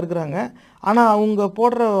வாக்களிச்சிக்கிட்டே தான் இருக்கிறாங்க. ஆனால் அவங்க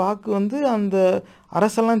போடுற வாக்கு வந்து அந்த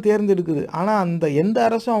அரசெல்லாம் தேர்ந்தெடுக்குது. ஆனால் அந்த எந்த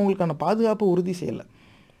அரசும் அவங்களுக்கான பாதுகாப்பை உறுதி செய்யலை.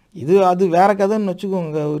 அது வேறு கதைன்னு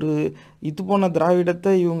வச்சுக்கோங்க. ஒரு இத்து போன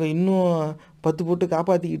திராவிடத்தை இவங்க இன்னும் 10 போட்டு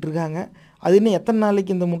காப்பாற்றிக்கிட்டு இருக்காங்க. அது இன்னும் எத்தனை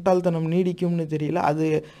நாளைக்கு இந்த முட்டாள்தனம் நீடிக்கும்னு தெரியல. அது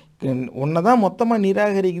ஒன்றை தான் மொத்தமாக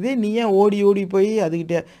நிராகரிக்குதே, நீ ஏன் ஓடி போய்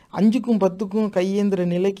அதுக்கிட்ட 5க்கும் 10க்கும் கையேந்திர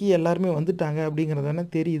நிலைக்கு எல்லாருமே வந்துட்டாங்க அப்படிங்கிறது தானே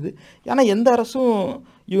தெரியுது. ஏன்னா எந்த அரசும்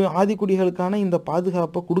ஆதிக்குடிகளுக்கான இந்த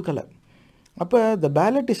பாதுகாப்பை கொடுக்கல. அப்போ the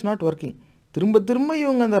ballot is not working. திரும்ப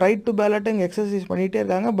இவங்க அந்த ரைட் டு பேலட்டை இங்கே எக்ஸசைஸ் பண்ணிகிட்டே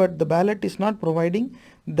இருக்காங்க. But the ballot is not providing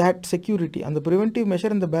that security. அந்த ப்ரிவென்டிவ்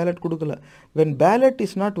மெஷர் இந்த பேலட் கொடுக்கல. When ballot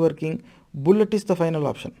is not working, bullet is the final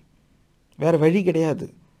option. வேறு வழி கிடையாது.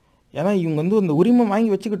 ஏன்னா இவங்க வந்து அந்த உரிமம்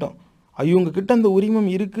வாங்கி வச்சுக்கிட்டோம். இவங்கக்கிட்ட அந்த உரிமம்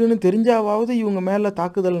இருக்குதுன்னு தெரிஞ்சாவது இவங்க மேலே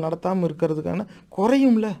தாக்குதல் நடத்தாமல் இருக்கிறதுக்கான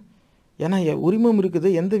குறையும்ல. ஏன்னா உரிமம் இருக்குது,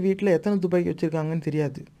 எந்த வீட்டில் எத்தனை துப்பாக்கி வச்சுருக்காங்கன்னு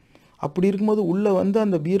தெரியாது. அப்படி இருக்கும்போது உள்ளே வந்து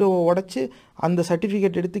அந்த பீரோவை உடச்சி அந்த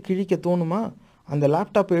சர்டிஃபிகேட் எடுத்து கிழிக்க தோணுமா? அந்த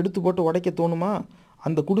லேப்டாப்பை எடுத்து போட்டு உடைக்க தோணுமா?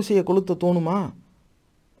 அந்த குடிசையை கொளுத்த தோணுமா?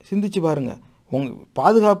 சிந்திச்சு பாருங்கள்.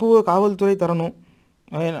 பாதுகாப்பு காவல்துறை தரணும்,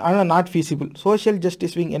 ஆனால் not feasible. Social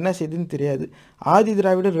justice wing என்ன செய்யுதுன்னு தெரியாது. ஆதி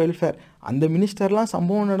திராவிடர் வெல்ஃபேர் அந்த மினிஸ்டர்லாம்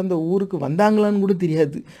சம்பவம் நடந்த ஊருக்கு வந்தாங்களான்னு கூட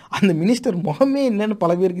தெரியாது. அந்த மினிஸ்டர் முகமே என்னன்னு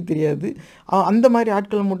பல பேருக்கு தெரியாது. அந்த மாதிரி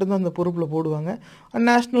ஆட்களை மட்டும்தான் அந்த பொறுப்பில் போடுவாங்க.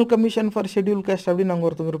 National commission for schedule caste அப்படின்னு அவங்க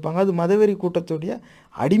ஒருத்தவங்க இருப்பாங்க. அது மதவெறி கூட்டத்துடைய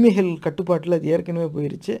அடிமைகள் கட்டுப்பாட்டில் அது ஏற்கனவே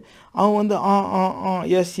போயிடுச்சு. அவன் வந்து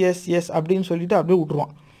எஸ் எஸ் எஸ் அப்படின்னு சொல்லிட்டு அப்படியே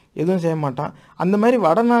விட்ருவான், எதுவும் செய்ய மாட்டான். அந்த மாதிரி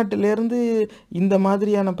வடநாட்டிலேருந்து இந்த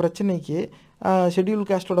மாதிரியான பிரச்சனைக்கு ஷெட்யூல்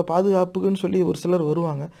காஸ்ட்டோட பாதுகாப்புக்குன்னு சொல்லி ஒரு சிலர்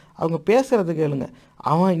வருவாங்க. அவங்க பேசுகிறத கேளுங்க,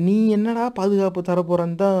 அவன் நீ என்னடா பாதுகாப்பு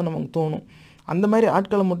தரப்போகிறான்னு தான் நமக்கு தோணும். அந்த மாதிரி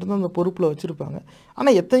ஆட்களை மட்டும்தான் அந்த பொறுப்பில் வச்சுருப்பாங்க.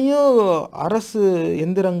 ஆனால் எத்தனையோ அரசு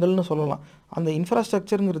எந்திரங்கள்னு சொல்லலாம், அந்த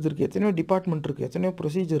இன்ஃப்ராஸ்ட்ரக்சருங்கிறது இருக்குது, எத்தனையோ டிபார்ட்மெண்ட் இருக்குது, எத்தனையோ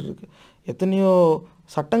ப்ரொசீஜர் இருக்குது, எத்தனையோ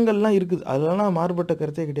சட்டங்கள்லாம் இருக்குது. அதெல்லாம் மாறுபட்ட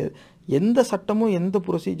கருத்தே கிடையாது. எந்த சட்டமும் எந்த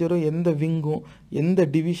ப்ரொசீஜரும் எந்த விங்கும் எந்த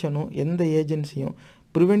டிவிஷனும் எந்த ஏஜென்சியும்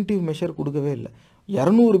ப்ரிவென்டிவ் மெஷர் கொடுக்கவே இல்லை.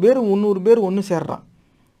 200 பேர் 300 பேர் ஒன்று சேர்றான்,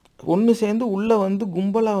 ஒன்று சேர்ந்து உள்ளே வந்து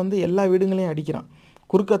கும்பலாக வந்து எல்லா வீடுங்களையும் அடிக்கிறான்,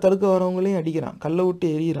 குறுக்க தடுக்க வரவங்களையும் அடிக்கிறான், கல்லை விட்டு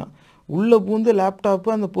எறிகிறான், உள்ளே பூந்து லேப்டாப்பு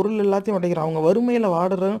அந்த பொருள் எல்லாத்தையும் உடைக்கிறான். அவங்க வறுமையில்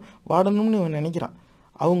வாடணும்னு இவன் நினைக்கிறான்.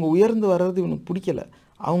 அவங்க உயர்ந்து வர்றது இவனுக்கு பிடிக்கல.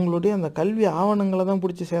 அவங்களுடைய அந்த கல்வி ஆவணங்களை தான்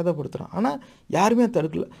பிடிச்சி சேதப்படுத்துகிறான். ஆனால் யாருமே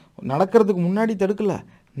தடுக்கலை. நடக்கிறதுக்கு முன்னாடி தடுக்கலை,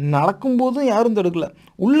 நடக்கும்போதும் யாரும் தடுக்கலை.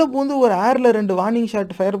 உள்ளே பூந்து ஒரு ஏரில் 2 வார்னிங்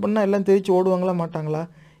ஷாட் ஃபயர் பண்ணால் எல்லாம் தெரிச்சு ஓடுவாங்களா மாட்டாங்களா?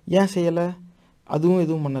 ஏன் செய்யலை? அதுவும்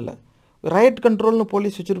எதுவும் பண்ணலை. ரைட் கண்ட்ரோல்னு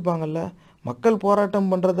போலீஸ் வச்சுருப்பாங்கல்ல. மக்கள் போராட்டம்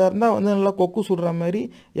பண்ணுறதா இருந்தால் வந்து நல்லா கொக்கு சுடுற மாதிரி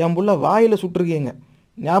என் புள்ள வாயில் சுட்டிருக்கீங்க,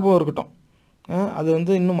 ஞாபகம் இருக்கட்டும். அது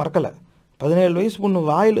வந்து இன்னும் மறக்கலை. 17 வயசு பொண்ணு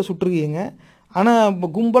வாயில் சுட்டிருக்கீங்க. ஆனால் இப்போ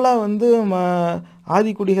கும்பலாக வந்து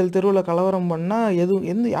ஆதிக்குடிகள் தெருவில் கலவரம் பண்ணால்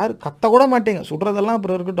யாரும் கத்தக்கூட மாட்டேங்க, சுடுறதெல்லாம்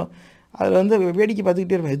அப்புறம் இருக்கட்டும். அதில் வந்து வேடிக்கை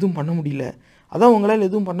பார்த்துக்கிட்டே இருப்பேன், எதுவும் பண்ண முடியல. அதான் உங்களால்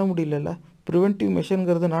எதுவும் பண்ண முடியல. ப்ரிவென்டிவ்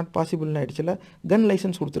மெஷருங்கிறது நாட் பாசிபிள்னு ஆகிடுச்சில்ல. கன்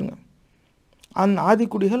லைசன்ஸ் கொடுத்துருங்க. அந்த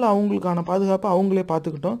ஆதிக்குடிகள் அவங்களுக்கான பாதுகாப்பை அவங்களே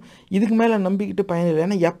பார்த்துக்கிட்டோம். இதுக்கு மேலே நம்பிக்கிட்டு பயனில்லை.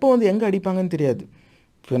 ஏன்னா எப்போ வந்து எங்கே அடிப்பாங்கன்னு தெரியாது.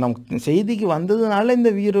 இப்போ நமக்கு செய்திக்கு வந்ததுனால இந்த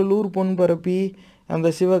வீரலூர், பொன்பரப்பி, அந்த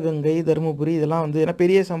சிவகங்கை, தருமபுரி இதெல்லாம் வந்து ஏன்னா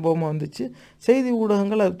பெரிய சம்பவமாக வந்துச்சு. செய்தி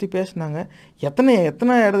ஊடகங்கள் அதை பற்றி பேசினாங்க. எத்தனை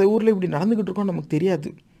ஊரில் இப்படி நடந்துக்கிட்டு இருக்கோம் நமக்கு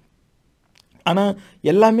தெரியாது. ஆனால்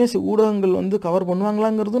எல்லாமே ஊடகங்கள் வந்து கவர்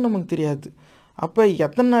பண்ணுவாங்களாங்கிறதும் நமக்கு தெரியாது. அப்போ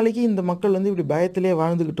எத்தனை நாளைக்கு இந்த மக்கள் வந்து இப்படி பயத்திலே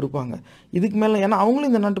வாழ்ந்துக்கிட்டு இருப்பாங்க? இதுக்கு மேலே ஏன்னா அவங்களும்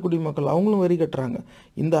இந்த நாட்டு குடிமக்கள், அவங்களும் வரி கட்டுறாங்க.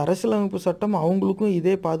 இந்த அரசியலமைப்பு சட்டம் அவங்களுக்கும்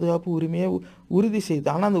இதே பாதுகாப்பு உரிமையை உறுதி செய்யுது.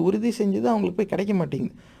 ஆனால் அந்த உறுதி செஞ்சது அவங்களுக்கு போய் கிடைக்க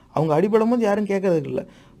மாட்டேங்குது. அவங்க அடிபடும் போது யாரும் கேட்கறதுக்கு இல்லை.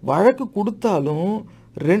 வழக்கு கொடுத்தாலும்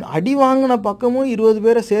அடி வாங்கின பக்கமும் 20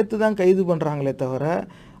 பேரை சேர்த்து தான் கைது பண்ணுறாங்களே தவிர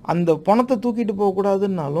அந்த பணத்தை தூக்கிட்டு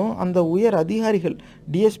போகக்கூடாதுன்னாலும் அந்த உயர் அதிகாரிகள்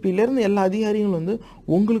டிஎஸ்பியிலேருந்து எல்லா அதிகாரிகளும் வந்து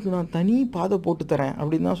உங்களுக்கு நான் தனி பாதை போட்டு தரேன்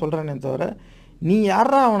அப்படின்னு தான் சொல்கிறேனே தவிர நீ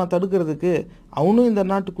யாரா அவனை தடுக்கிறதுக்கு? அவனும் இந்த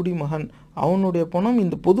நாட்டு குடிமகன், அவனுடைய பணம்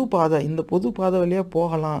இந்த பொது பாதை வழியாக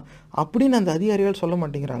போகலாம் அப்படின்னு அந்த அதிகாரிகள் சொல்ல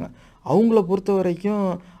மாட்டேங்கிறாங்க. அவங்கள பொறுத்த வரைக்கும்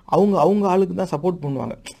அவங்க ஆளுக்கு தான் சப்போர்ட்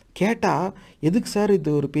பண்ணுவாங்க. கேட்டால் எதுக்கு சார் இது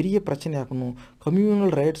ஒரு பெரிய பிரச்சனையாகணும்?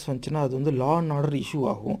 கம்யூனல் ரைட்ஸ் வந்துச்சுன்னா அது வந்து லா அண்ட் ஆர்டர் இஷ்யூ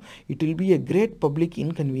ஆகும், it will be a great public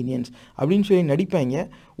inconvenience அப்படின்னு சொல்லி நடிப்பாங்க.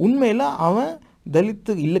 உண்மையில் அவன்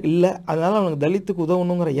தலித்து இல்லை அதனால் அவனுக்கு தலித்துக்கு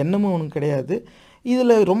உதவணுங்கிற எண்ணமும் அவனுக்கு கிடையாது.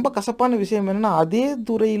 இதில் ரொம்ப கசப்பான விஷயம் என்னென்னா அதே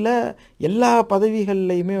துறையில் எல்லா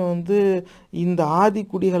பதவிகள்லையுமே வந்து இந்த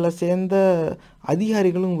ஆதிக்குடிகளை சேர்ந்த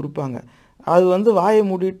அதிகாரிகளும் இருப்பாங்க. அது வந்து வாயை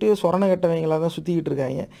மூடிட்டு சொரணை கட்டவங்களாக தான் சுற்றிக்கிட்டு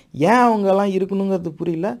இருக்காங்க. ஏன் அவங்கெல்லாம் இருக்கணுங்கிறது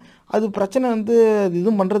புரியல. அது பிரச்சனை வந்து அது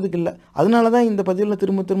எதுவும் பண்ணுறதுக்கு இல்லை. அதனால தான் இந்த பதிவில்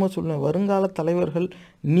திரும்ப சொல்லுவேன், வருங்கால தலைவர்கள்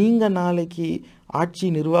நீங்கள் நாளைக்கு ஆட்சி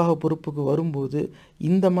நிர்வாக பொறுப்புக்கு வரும்போது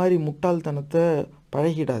இந்த மாதிரி முட்டாள்தனத்தை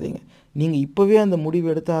பழகிடாதீங்க. நீங்கள் இப்போவே அந்த முடிவு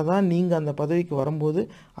எடுத்தால் தான் நீங்கள் அந்த பதவிக்கு வரும்போது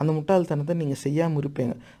அந்த முட்டாள்தனத்தை நீங்கள் செய்யாமல்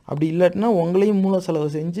இருப்பீங்க. அப்படி இல்லாட்டினா உங்களையும் மூல செலவு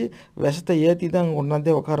செஞ்சு விஷத்தை ஏற்றி தான் அங்கே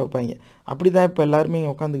கொண்டாந்தே உட்கார வைப்பாங்க. அப்படி தான் இப்போ எல்லாருமே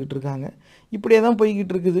இங்கே உட்காந்துக்கிட்டு இருக்காங்க. இப்படியே தான்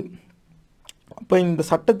போய்கிட்டு இருக்குது. அப்போ இந்த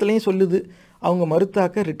சட்டத்துலேயும் சொல்லுது அவங்க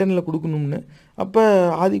மறுத்தாக்க ரிட்டனில் கொடுக்கணும்னு. அப்போ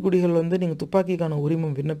ஆதிக்குடிகள் வந்து நீங்கள் துப்பாக்கிக்கான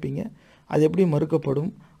உரிமம் விண்ணப்பிங்க, அது எப்படி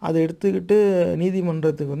மறுக்கப்படும், அதை எடுத்துக்கிட்டு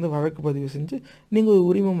நீதிமன்றத்துக்கு வந்து வழக்கு பதிவு செஞ்சு நீங்கள் ஒரு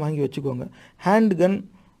உரிமம் வாங்கி வச்சுக்கோங்க. ஹேண்ட் கன்,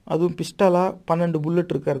 அதுவும் பிஸ்டலாக 12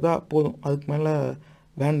 புல்லட் இருக்கிறதா போதும், அதுக்கு மேலே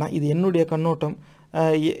வேண்டாம். இது என்னுடைய கண்ணோட்டம்.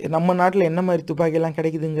 நம்ம நாட்டில் என்ன மாதிரி துப்பாக்கியெல்லாம்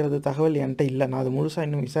கிடைக்குதுங்கிறது தகவல் என்கிட்ட இல்லை, நான் அது முழுசாக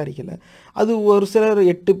இன்னும் விசாரிக்கலை. அது ஒரு சிலர்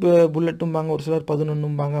 8 புல்லட்டும்பாங்க, ஒரு சிலர்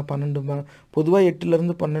 11ம்பாங்க, 12ம்பாங்க. பொதுவாக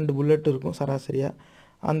 8லேருந்து 12 புல்லட் இருக்கும் சராசரியாக.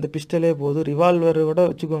 அந்த பிஸ்டலே போதும். ரிவால்வரை விட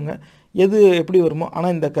வச்சுக்கோங்க, எது எப்படி வருமோ.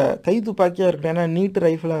 ஆனால் இந்த கை துப்பாக்கியாக இருக்கட்டும், ஏன்னா நீட்டு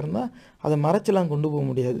ரைஃபிளாக இருந்தால் அதை மறைச்செல்லாம் கொண்டு போக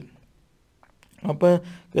முடியாது. அப்போ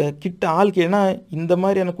கிட்ட ஆளுக்கு, ஏன்னா இந்த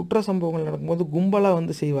மாதிரியான குற்ற சம்பவங்கள் நடக்கும்போது கும்பலாக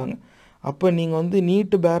வந்து செய்வாங்க. அப்போ நீங்கள் வந்து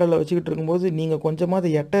நீட்டு பேரலை வச்சுக்கிட்டு இருக்கும்போது நீங்கள் கொஞ்சமாவது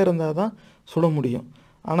எட்டை இருந்தால் தான் சுட முடியும்.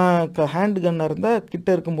 ஆனால் ஹேண்ட் கன்னாக இருந்தால் கிட்ட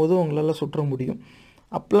இருக்கும்போது உங்களால் சுற்ற முடியும்.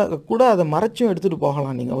 அப்போலாம் கூட அதை மறைச்சும் எடுத்துகிட்டு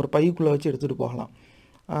போகலாம். நீங்கள் ஒரு பைக்குள்ளே வச்சு எடுத்துகிட்டு போகலாம்.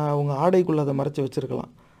 உங்கள் ஆடைக்குள்ளே அதை மறைச்சி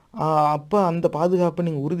வச்சுருக்கலாம். அப்போ அந்த பாதுகாப்பை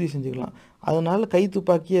நீங்கள் உறுதி செஞ்சுக்கலாம். அதனால் கை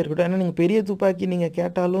துப்பாக்கியே இருக்கட்டும். ஏன்னா நீங்கள் பெரிய துப்பாக்கி நீங்கள்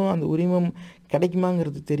கேட்டாலும் அந்த உரிமம்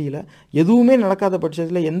கிடைக்குமாங்கிறது தெரியல. எதுவுமே நடக்காத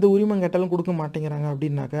பட்சத்தில் எந்த உரிமம் கேட்டாலும் கொடுக்க மாட்டேங்கிறாங்க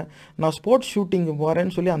அப்படின்னாக்கா, நான் ஸ்போர்ட்ஸ் ஷூட்டிங்கு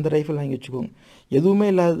போகிறேன்னு சொல்லி அந்த ரைஃபிள் வாங்கி வச்சுக்கோங்க. எதுவுமே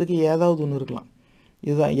இல்லாததுக்கு ஏதாவது ஒன்று இருக்கலாம்.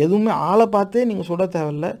 இதுதான், எதுவுமே ஆளை பார்த்தே நீங்கள் சுட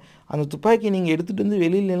தேவையில்ல. அந்த துப்பாக்கி நீங்கள் எடுத்துகிட்டு வந்து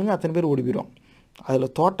வெளியில் நில்லுங்க, அத்தனை பேர் ஓடி போயிடும்.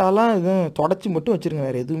 அதில் தோட்டாலாம் எதுவும் தொடச்சி மட்டும் வச்சுருங்க,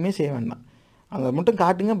 வேறு எதுவுமே செய்ய வேண்டாம். அதை மட்டும்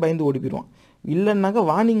காட்டுங்க, பயந்து ஓடி போயிடுவான். இல்லைன்னாக்கா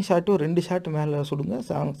வார்னிங் ஷாட்டு ஒரு 2 ஷாட்டு மேலே சுடுங்க,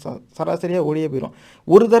 சராசரியாக ஓடியே போயிடும்.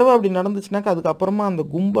 ஒரு தடவை அப்படி நடந்துச்சுனாக்கா அதுக்கப்புறமா அந்த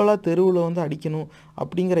கும்பலாக தெருவில் வந்து அடிக்கணும்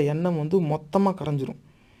அப்படிங்கிற எண்ணம் வந்து மொத்தமாக கரைஞ்சிரும்.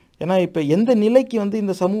 ஏன்னா இப்போ எந்த நிலைக்கு வந்து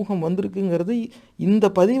இந்த சமூகம் வந்திருக்குங்கிறது இந்த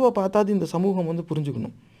பதிவை பார்த்தாது இந்த சமூகம் வந்து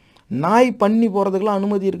புரிஞ்சுக்கணும். நாய் பண்ணி போகிறதுக்கெலாம்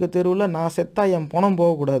அனுமதி இருக்க தெருவில் நான் செத்தா என் பணம்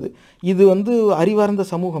போகக்கூடாது. இது வந்து அறிவார்ந்த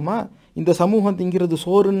சமூகமா? இந்த சமூகம் திங்கிறது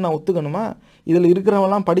சோறுன்னு நான் ஒத்துக்கணுமா? இதில்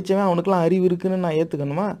இருக்கிறவங்களாம் படித்தவன், அவனுக்கெல்லாம் அறிவு இருக்குதுன்னு நான்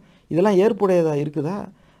ஏற்றுக்கணுமா? இதெல்லாம் ஏற்புடையதா இருக்குதா?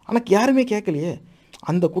 ஆனால் யாருமே கேட்கலையே.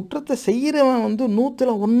 அந்த குற்றத்தை செய்கிறவன் வந்து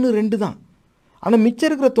 100ல் 1 2 தான். ஆனால் மிச்சம்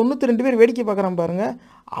இருக்கிற 92 பேர் வேடிக்கை பார்க்குறான் பாருங்கள்.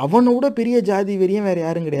 அவனை விட பெரிய ஜாதி வெறியும் வேறு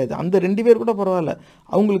யாரும் கிடையாது. அந்த 2 பேர் கூட பரவாயில்ல,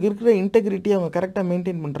 அவங்களுக்கு இருக்கிற இன்டெகிரிட்டி அவங்க கரெக்டாக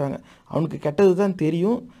மெயின்டைன் பண்ணுறாங்க. அவனுக்கு கெட்டது தான்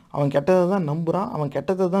தெரியும், அவன் கெட்டதை தான் நம்புகிறான், அவன்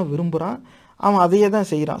கெட்டதை தான் விரும்புகிறான், அவன் அதையே தான்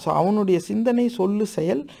செய்கிறான். ஸோ அவனுடைய சிந்தனை, சொல்லு,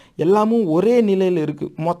 செயல் எல்லாமும் ஒரே நிலையில்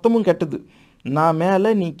இருக்குது. மொத்தமும் கெட்டது. நான் மேலே,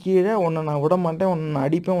 நீ கீழே, உன்னை நான் விட மாட்டேன், உன்னை நான்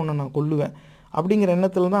அடிப்பேன், உன்னை நான் கொல்லுவேன் அப்படிங்கிற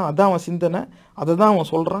எண்ணத்தில் தான் அதான் அவன் சிந்தனை, அதை தான்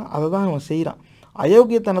அவன் சொல்கிறான், அதை தான் அவன் செய்கிறான்.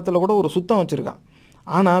 அயோக்கியத்தனத்தில் கூட ஒரு சுத்தம் வச்சுருக்கான்.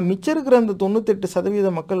 ஆனால் மிச்சம் இருக்கிற அந்த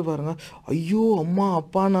 98% மக்கள் பாருங்கள், ஐயோ அம்மா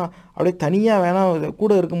அப்பானா அப்படியே தனியாக வேணால்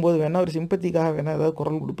கூட இருக்கும்போது வேணால் ஒரு சிம்பத்திக்காக வேணால் ஏதாவது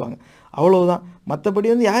குரல் கொடுப்பாங்க, அவ்வளவுதான். மற்றபடி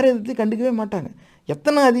வந்து யார் எதிர்த்து கண்டுக்கவே மாட்டாங்க.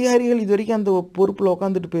 எத்தனை அதிகாரிகள் இது வரைக்கும் அந்த பொறுப்பில்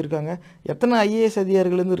உட்காந்துட்டு போயிருக்காங்க, எத்தனை ஐஏஎஸ்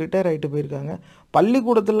அதிகாரிகள் வந்து ரிட்டையர் ஆகிட்டு போயிருக்காங்க.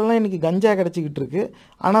 பள்ளிக்கூடத்துலலாம் இன்றைக்கி கஞ்சா கிடச்சிக்கிட்டு இருக்குது.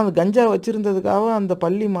 ஆனால் அந்த கஞ்சா வச்சுருந்ததுக்காக அந்த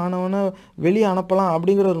பள்ளி மாணவனை வெளியே அனுப்பலாம்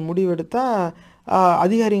அப்படிங்கிற ஒரு முடிவு எடுத்தால்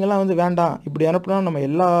அதிகாரிங்கள்லாம் வந்து வேண்டாம், இப்படி அனுப்புனா நம்ம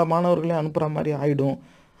எல்லா மாணவர்களையும் அனுப்புகிற மாதிரி ஆகிடும்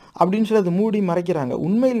அப்படின்னு சொல்லி அதை மூடி மறைக்கிறாங்க.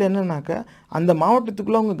 உண்மையில் என்னன்னாக்கா அந்த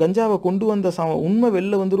மாவட்டத்துக்குள்ளே அவங்க கஞ்சாவை கொண்டு வந்த உண்மை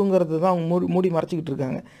வெளில வந்துருங்கிறது தான் அவங்க மூடி மறைச்சிக்கிட்டு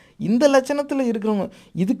இருக்காங்க. இந்த லட்சணத்தில் இருக்கிறவங்க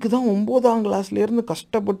இதுக்கு தான் 9ஆம் கிளாஸ்லேருந்து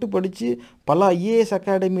கஷ்டப்பட்டு படித்து பல ஐஏஎஸ்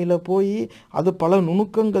அகாடமியில் போய் அது பல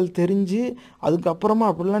நுணுக்கங்கள் தெரிஞ்சு அதுக்கப்புறமா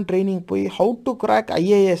அப்படிலாம் ட்ரைனிங் போய் ஹவு டு கிராக்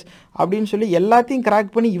ஐஏஎஸ் அப்படின்னு சொல்லி எல்லாத்தையும்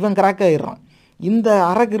கிராக் பண்ணி இவன் கிராக் ஆகிடுறான். இந்த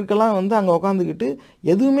அரகிற்கெல்லாம் வந்து அங்கே உட்காந்துக்கிட்டு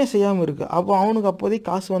எதுவுமே செய்யாமல் இருக்குது. அப்போ அவனுக்கு அப்போதைக்கு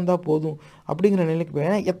காசு வந்தால் போதும் அப்படிங்கிற நிலைக்கு போய்,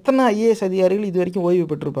 ஏன்னா எத்தனை ஐஏஎஸ் அதிகாரிகள் இது வரைக்கும் ஓய்வு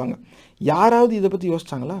பெற்றிருப்பாங்க. யாராவது இதை பற்றி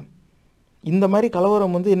யோசிச்சாங்களா? இந்த மாதிரி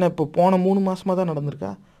கலவரம் வந்து என்ன இப்போ போன 3 மாதமாக தான்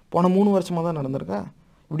நடந்திருக்கா? போன 3 வருஷமாக தான் நடந்திருக்கா?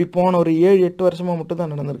 இப்படி போன ஒரு 7-8 வருஷமாக மட்டும்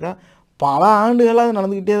தான் நடந்திருக்கா? பல ஆண்டுகளாக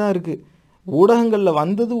நடந்துக்கிட்டே தான் இருக்குது. ஊடகங்களில்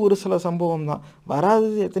வந்தது ஒரு சில சம்பவம் தான்,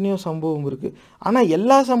 வராதது எத்தனையோ சம்பவம் இருக்குது. ஆனால்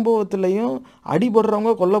எல்லா சம்பவத்துலேயும்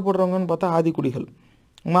அடிபடுறவங்க கொல்லப்படுறவங்கன்னு பார்த்தா ஆதிக்குடிகள்.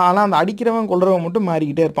 ஆனால் அந்த அடிக்கிறவன் கொல்றவன் மட்டும்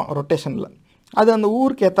மாறிக்கிட்டே இருப்பான் ரொட்டேஷனில். அது அந்த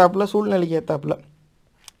ஊருக்கு ஏற்றாப்புல, சூழ்நிலைக்கு ஏற்றாப்புல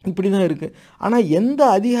இப்படி தான் இருக்குது. ஆனால் எந்த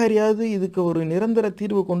அதிகாரியாவது இதுக்கு ஒரு நிரந்தர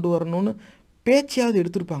தீர்வு கொண்டு வரணும்னு பேச்சையாவது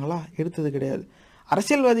எடுத்திருப்பாங்களா? எடுத்தது கிடையாது.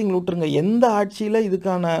 அரசியல்வாதிகள் விட்டுருங்க, எந்த ஆட்சியில்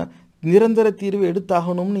இதுக்கான நிரந்தர தீர்வு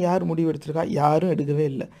எடுத்தாகணும்னு யார் முடிவு எடுத்திருக்கா? யாரும் எடுக்கவே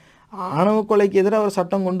இல்லை. ஆணவ கொலைக்கு எதிராக ஒரு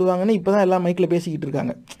சட்டம் கொண்டு வாங்கன்னு இப்போ தான் எல்லாம் மைக்கில் பேசிக்கிட்டு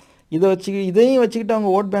இருக்காங்க. இதையும் வச்சுக்கிட்டு அவங்க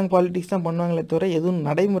ஓட் பேங்க் பாலிட்டிக்ஸ் தான் பண்ணுவாங்களே தவிர எதுவும்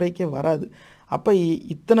நடைமுறைக்கே வராது. அப்போ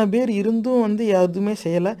இத்தனை பேர் இருந்தும் வந்து எதுவுமே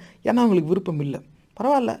செய்யலை, ஏன்னா அவங்களுக்கு விருப்பம் இல்லை.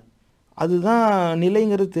 பரவாயில்ல, அதுதான்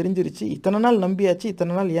நிலைங்கிறது தெரிஞ்சிருச்சு. இத்தனை நாள் நம்பியாச்சு,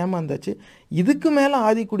 இத்தனை நாள் ஏமாந்தாச்சு, இதுக்கு மேலே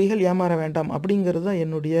ஆதிக்குடிகள் ஏமாற வேண்டாம் அப்படிங்கிறது தான்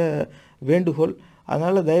என்னுடைய வேண்டுகோள்.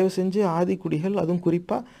 அதனால் தயவு செஞ்சு ஆதிக்குடிகள், அதுவும்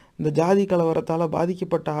குறிப்பாக இந்த ஜாதி கலவரத்தால்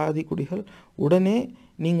பாதிக்கப்பட்ட ஆதிக்குடிகள் உடனே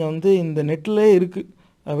நீங்கள் வந்து இந்த நெட்டில் இருக்குது,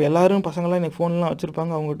 எல்லோரும் பசங்களாம் எனக்கு ஃபோன்லாம்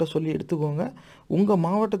வச்சுருப்பாங்க, அவங்ககிட்ட சொல்லி எடுத்துக்கோங்க. உங்கள்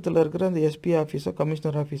மாவட்டத்தில் இருக்கிற அந்த எஸ்பி ஆஃபீஸோ,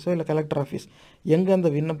 கமிஷனர் ஆஃபீஸோ, இல்லை கலெக்டர் ஆஃபீஸ் எங்கே அந்த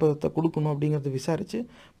விண்ணப்பத்தை கொடுக்கணும் அப்படிங்கிறத விசாரித்து,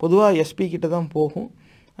 பொதுவாக எஸ்பி கிட்ட தான் போகும்,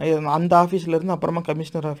 அந்த ஆஃபீஸ்லேருந்து அப்புறமா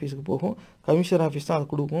கமிஷனர் ஆஃபீஸுக்கு போகும், கமிஷனர் ஆஃபீஸ் தான் அதை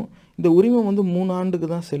கொடுக்கும். இந்த உரிமம் வந்து 3 ஆண்டுக்கு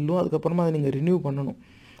தான் செல்லும், அதுக்கப்புறமா அதை நீங்கள் ரினியூ பண்ணணும்.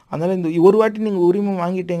 அதனால் இந்த ஒரு வாட்டி நீங்கள் உரிமம்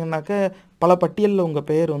வாங்கிட்டீங்கன்னாக்க பல பட்டியலில் உங்கள்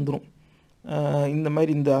பெயர் வந்துடும். இந்த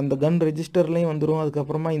மாதிரி அந்த கன் ரெஜிஸ்டர்லேயும் வந்துடும்.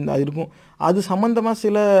 அதுக்கப்புறமா இந்த இருக்கும், அது சம்மந்தமாக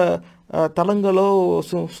சில தளங்களோ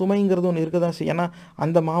சுமைங்கிறது ஒன்று இருக்க தான் செய்யும். ஏன்னா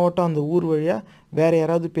அந்த மாவட்டம், அந்த ஊர் வழியாக வேறு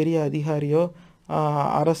யாராவது பெரிய அதிகாரியோ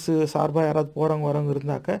அரசு சார்பாக யாராவது போகிறவங்க வரவங்க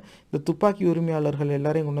இருந்தாக்க இந்த துப்பாக்கி உரிமையாளர்கள்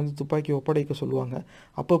எல்லாரையும் கொண்டு வந்து துப்பாக்கி ஒப்படைக்க சொல்லுவாங்க.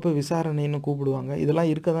 அப்பப்போ விசாரணைன்னு கூப்பிடுவாங்க.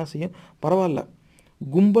 இதெல்லாம் இருக்க தான் செய்யும். பரவாயில்ல,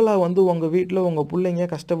 கும்பலாக வந்து உங்கள் வீட்டில் உங்கள் பிள்ளைங்க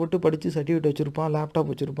கஷ்டப்பட்டு படித்து சர்டிஃபிகேட் வச்சுருப்பான், லேப்டாப்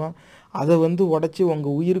வச்சுருப்பான், அதை வந்து உடச்சி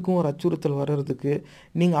உங்கள் உயிருக்கும் ஒரு அச்சுறுத்தல் வர்றதுக்கு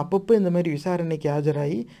நீங்கள் அப்பப்போ இந்த மாதிரி விசாரணைக்கு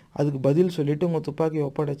ஆஜராகி அதுக்கு பதில் சொல்லிவிட்டு உங்கள் துப்பாக்கியை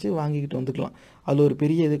ஒப்படைச்சி வாங்கிக்கிட்டு வந்துக்கலாம். அதில் ஒரு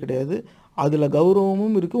பெரிய இது கிடையாது. அதில்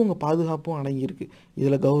கௌரவமும் இருக்குது, உங்கள் பாதுகாப்பும் அடங்கியிருக்கு.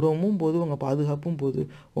 இதில் கௌரவமும் போது, உங்கள் பாதுகாப்பும் போது,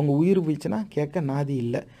 உங்கள் உயிர் போயிடுச்சுன்னா கேட்க நாதி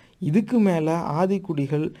இல்லை. இதுக்கு மேலே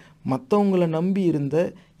ஆதிக்குடிகள் மற்றவங்கள நம்பி இருந்த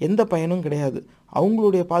எந்த பயனும் கிடையாது.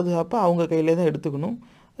 அவங்களுடைய பாதுகாப்பை அவங்க கையிலே தான் எடுத்துக்கணும்.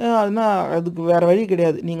 அதனால் அதுக்கு வேறு வழி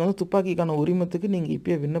கிடையாது. நீங்கள் வந்து துப்பாக்கிக்கான உரிமத்துக்கு நீங்கள்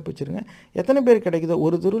இப்போயே விண்ணப்பிச்சிருங்க. எத்தனை பேர் கிடைக்குதோ,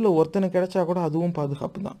 ஒரு தெருவில் ஒருத்தனை கிடைச்சா கூட அதுவும்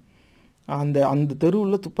பாதுகாப்பு தான். அந்த அந்த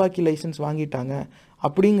தெருவில் துப்பாக்கி லைசன்ஸ் வாங்கிட்டாங்க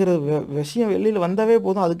அப்படிங்கிற விஷயம் வெளியில் வந்தாவே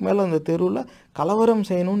போதும். அதுக்கு மேலே அந்த தெருவில் கலவரம்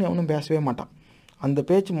செய்யணும்னு எவனும் பேசவே மாட்டான். அந்த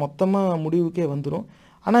பேச்சு மொத்தமாக முடிவுக்கே வந்துடும்.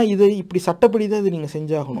 ஆனால் இதை இப்படி சட்டப்படி தான் இது நீங்கள்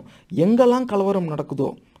செஞ்சாகணும். எங்கெல்லாம் கலவரம் நடக்குதோ,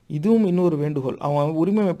 இதுவும் இன்னொரு வேண்டுகோள். அவன்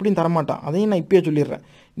உரிமை எப்படியும் தரமாட்டான், அதையும் நான் இப்பயே சொல்லிடுறேன்.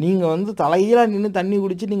 நீங்கள் வந்து தலைகீழாக நின்று தண்ணி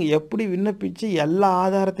குடித்து நீங்கள் எப்படி விண்ணப்பித்து எல்லா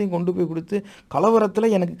ஆதாரத்தையும் கொண்டு போய் கொடுத்து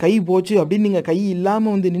கலவரத்தில் எனக்கு கை போச்சு அப்படின்னு நீங்கள் கை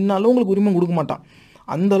இல்லாமல் வந்து நின்னாலும் உங்களுக்கு உரிமை கொடுக்க மாட்டான்.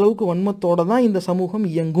 அந்த அளவுக்கு வன்மத்தோடு தான் இந்த சமூகம்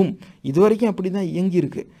இயங்கும். இது வரைக்கும் அப்படி தான்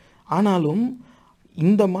இயங்கியிருக்கு. ஆனாலும்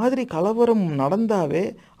இந்த மாதிரி கலவரம் நடந்தாவே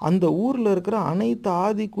அந்த ஊரில் இருக்கிற அனைத்து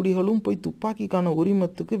ஆதிக்குடிகளும் போய் துப்பாக்கிக்கான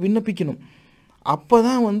உரிமத்துக்கு விண்ணப்பிக்கணும். அப்போ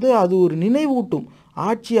தான் வந்து அது ஒரு நினைவூட்டும்.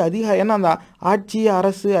 ஆட்சி அதிகாரி, ஏன்னா அந்த ஆட்சி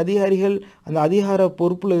அரசு அதிகாரிகள் அந்த அதிகார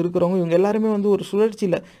பொறுப்பில் இருக்கிறவங்க இவங்க எல்லாருமே வந்து ஒரு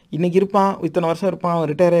சுழற்சியில் இன்றைக்கி இருப்பான், இத்தனை வருஷம் இருப்பான், அவன்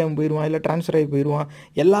ரிட்டையர் ஆகி போயிடுவான், இல்லை ட்ரான்ஸ்ஃபர் ஆகி போயிடுவான்.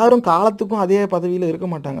 எல்லாரும் காலத்துக்கும் அதே பதவியில் இருக்க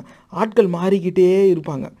மாட்டாங்க, ஆட்கள் மாறிக்கிட்டே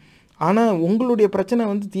இருப்பாங்க. ஆனால் உங்களுடைய பிரச்சனை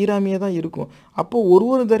வந்து தீராமையே தான் இருக்கும். அப்போது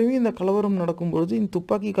ஒரு தடவையும் இந்த கலவரம் நடக்கும்பொழுது இந்த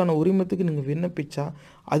துப்பாக்கிக்கான உரிமத்துக்கு நீங்கள் விண்ணப்பிச்சா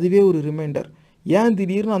அதுவே ஒரு ரிமைண்டர். ஏன்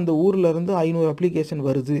திடீர்னு அந்த ஊரில் இருந்து 500 அப்ளிகேஷன்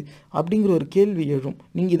வருது அப்படிங்கிற ஒரு கேள்வி எழும்.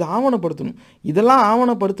 நீங்கள் இதை ஆவணப்படுத்தணும். இதெல்லாம்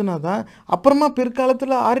ஆவணப்படுத்தினா தான் அப்புறமா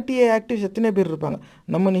பிற்காலத்தில் ஆர்டிஐ ஆக்டிவிஸ்ட் எத்தனை பேர் இருப்பாங்க.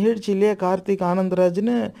 நம்ம நிகழ்ச்சியிலேயே கார்த்திக்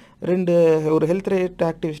ஆனந்தராஜ்னு ஒரு ஹெல்த் ரைட்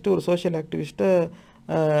ஆக்டிவிஸ்ட்டு, ஒரு சோஷியல் ஆக்டிவிஸ்ட்டை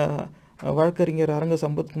வழக்கறிஞர் அரங்க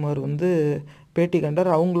சம்பத்குமார் வந்து பேட்டி கண்டார்.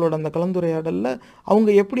 அவங்களோட அந்த கலந்துரையாடலில் அவங்க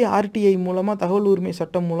எப்படி ஆர்டிஐ மூலமாக, தகவல் உரிமை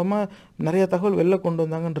சட்டம் மூலமாக நிறைய தகவல் வெளில கொண்டு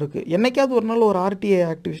வந்தாங்கன்னு இருக்குது. என்றைக்காவது ஒரு நாள் ஒரு ஆர்டிஐ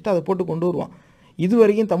ஆக்டிவிஸ்ட்டு அதை போட்டு கொண்டு வருவான். இது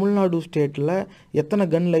வரைக்கும் தமிழ்நாடு ஸ்டேட்டில் எத்தனை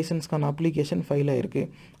கன் லைசன்ஸ்க்கான அப்ளிகேஷன் ஃபைல் ஆகிருக்கு,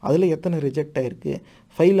 அதில் எத்தனை ரிஜெக்ட் ஆகிருக்கு,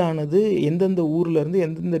 ஃபைல் ஆனது எந்தெந்த ஊர்லேருந்து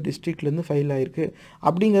எந்தெந்த டிஸ்ட்ரிக்ட்லேருந்து ஃபைல் ஆகிருக்கு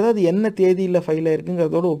அப்படிங்கிறது, அது என்ன தேதியில் ஃபைல்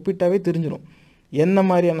ஆகிருக்குங்கிறதோட ஒப்பிட்டாவே தெரிஞ்சிடும் என்ன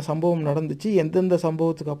மாதிரியான சம்பவம் நடந்துச்சு, எந்தெந்த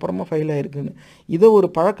சம்பவத்துக்கு அப்புறமா ஃபைல் ஆகிருக்குன்னு. இதை ஒரு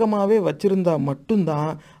பழக்கமாகவே வச்சுருந்தா மட்டும்தான்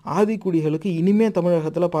ஆதிக்குடிகளுக்கு இனிமேல்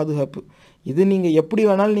தமிழகத்தில் பாதுகாப்பு. இது நீங்கள் எப்படி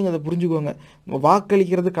வேணாலும் நீங்கள் அதை புரிஞ்சுக்கோங்க.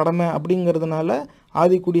 வாக்களிக்கிறது கடமை அப்படிங்கிறதுனால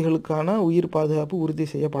ஆதிக்குடிகளுக்கான உயிர் பாதுகாப்பு உறுதி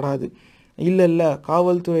செய்யப்படாது. இல்லை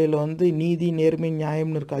காவல்துறையில் வந்து நீதி, நேர்மை,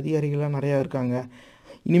 நியாயம்னு இருக்க அதிகாரிகள்லாம் நிறையா இருக்காங்க,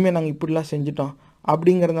 இனிமேல் நாங்கள் இப்படிலாம் செஞ்சிட்டோம்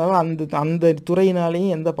அப்படிங்கிறதுனால அந்த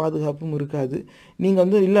துறையினாலேயும் எந்த பாதுகாப்பும் இருக்காது. நீங்கள்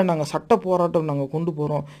வந்து இல்லை நாங்கள் சட்ட போராட்டம் நாங்கள் கொண்டு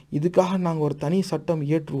போகிறோம், இதுக்காக நாங்கள் ஒரு தனி சட்டம்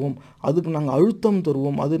இயற்றுவோம், அதுக்கு நாங்கள் அழுத்தம்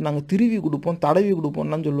தருவோம், அது நாங்கள் திருவி கொடுப்போம், தடவி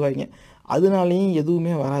கொடுப்போம்லாம் சொல்லுவாங்க. அதனாலேயும்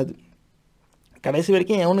எதுவுமே வராது. கடைசி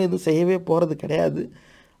வரைக்கும் எவனும் எதுவும் செய்யவே போகிறது கிடையாது.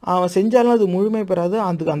 அவன் செஞ்சாலும் அது முழுமை பெறாது.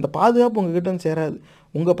 அந்த பாதுகாப்பு உங்கள் கிட்ட சேராது.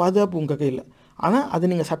 உங்கள் பாதுகாப்பு உங்கள் கையில். ஆனால் அதை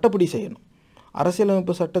நீங்கள் சட்டப்படி செய்யணும்.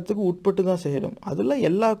 அரசியலமைப்பு சட்டத்துக்கு உட்பட்டு தான் செய்யணும். அதில்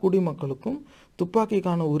எல்லா குடிமக்களுக்கும்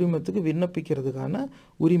துப்பாக்கிக்கான உரிமத்துக்கு விண்ணப்பிக்கிறதுக்கான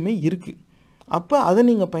உரிமை இருக்குது. அப்போ அதை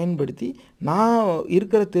நீங்கள் பயன்படுத்தி, நான்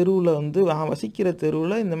இருக்கிற தெருவில் வந்து, நான் வசிக்கிற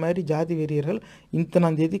தெருவில் இந்த மாதிரி ஜாதி வெறியர்கள்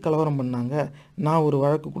இத்தனாம் தேதி கலவரம் பண்ணாங்க, நான் ஒரு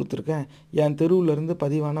வழக்கு கொடுத்துருக்கேன், என் தெருவிலேருந்து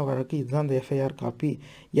பதிவான வழக்கு இதுதான், அந்த எஃப்ஐஆர் காப்பி,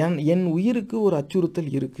 என் உயிருக்கு ஒரு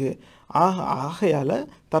அச்சுறுத்தல் இருக்குது, ஆகையால்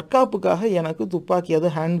தற்காப்புக்காக எனக்கு துப்பாக்கி,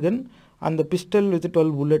 அது ஹேண்ட்கன், அந்த பிஸ்டல் வித்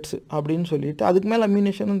 12 புல்லட்ஸ் அப்படின்னு சொல்லிவிட்டு, அதுக்கு மேலே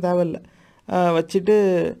அம்யூனிஷனும் தேவையில்லை, வச்சுட்டு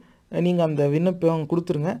நீங்கள் அந்த விண்ணப்பம்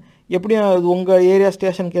கொடுத்துருங்க. எப்படியும் அது உங்கள் ஏரியா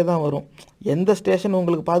ஸ்டேஷனுக்கே தான் வரும். எந்த ஸ்டேஷன்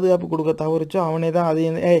உங்களுக்கு பாதுகாப்பு கொடுக்க தவறிச்சோ அவனே தான்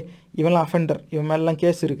அதையும், இவன்லாம் அஃபெண்டர், இவன் மேலெலாம்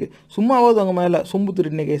கேஸ் இருக்குது, சும்மாவது அவங்க மேலே சொம்பு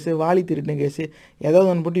திருட்டின கேஸு, வாளி திருட்டின கேஸு, ஏதாவது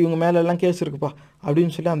ஒன்று போட்டு இவங்க மேலெல்லாம் கேஸ் இருக்குப்பா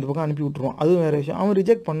அப்படின்னு சொல்லி அந்த பக்கம் அனுப்பி விட்ருவான். அதுவும் வேறு விஷயம். அவன்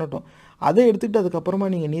ரிஜெக்ட் பண்ணட்டும். அதை எடுத்துக்கிட்டு அதுக்கப்புறமா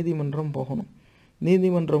நீங்கள் நீதிமன்றம் போகணும்.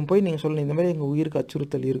 நீதிமன்றம் போய் நீங்கள் சொல்லணும், இந்த மாதிரி எங்கள் உயிருக்கு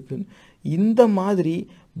அச்சுறுத்தல் இருக்குதுன்னு. இந்த மாதிரி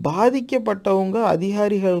பாதிக்கப்பட்டவங்க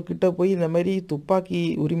அதிகாரிகள்கிட்ட போய் இந்த மாதிரி துப்பாக்கி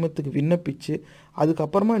உரிமத்துக்கு விண்ணப்பித்து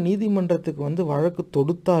அதுக்கப்புறமா நீதிமன்றத்துக்கு வந்து வழக்கு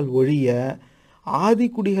தொடுத்தால் ஒழிய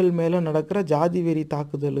ஆதிக்குடிகள் மேலே நடக்கிற ஜாதி வெறி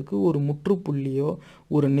தாக்குதலுக்கு ஒரு முற்றுப்புள்ளியோ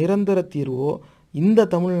ஒரு நிரந்தர தீர்வோ இந்த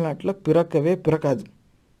தமிழ்நாட்டில் பிறக்கவே பிறக்காது.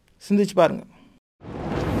 சிந்திச்சு பாருங்கள்.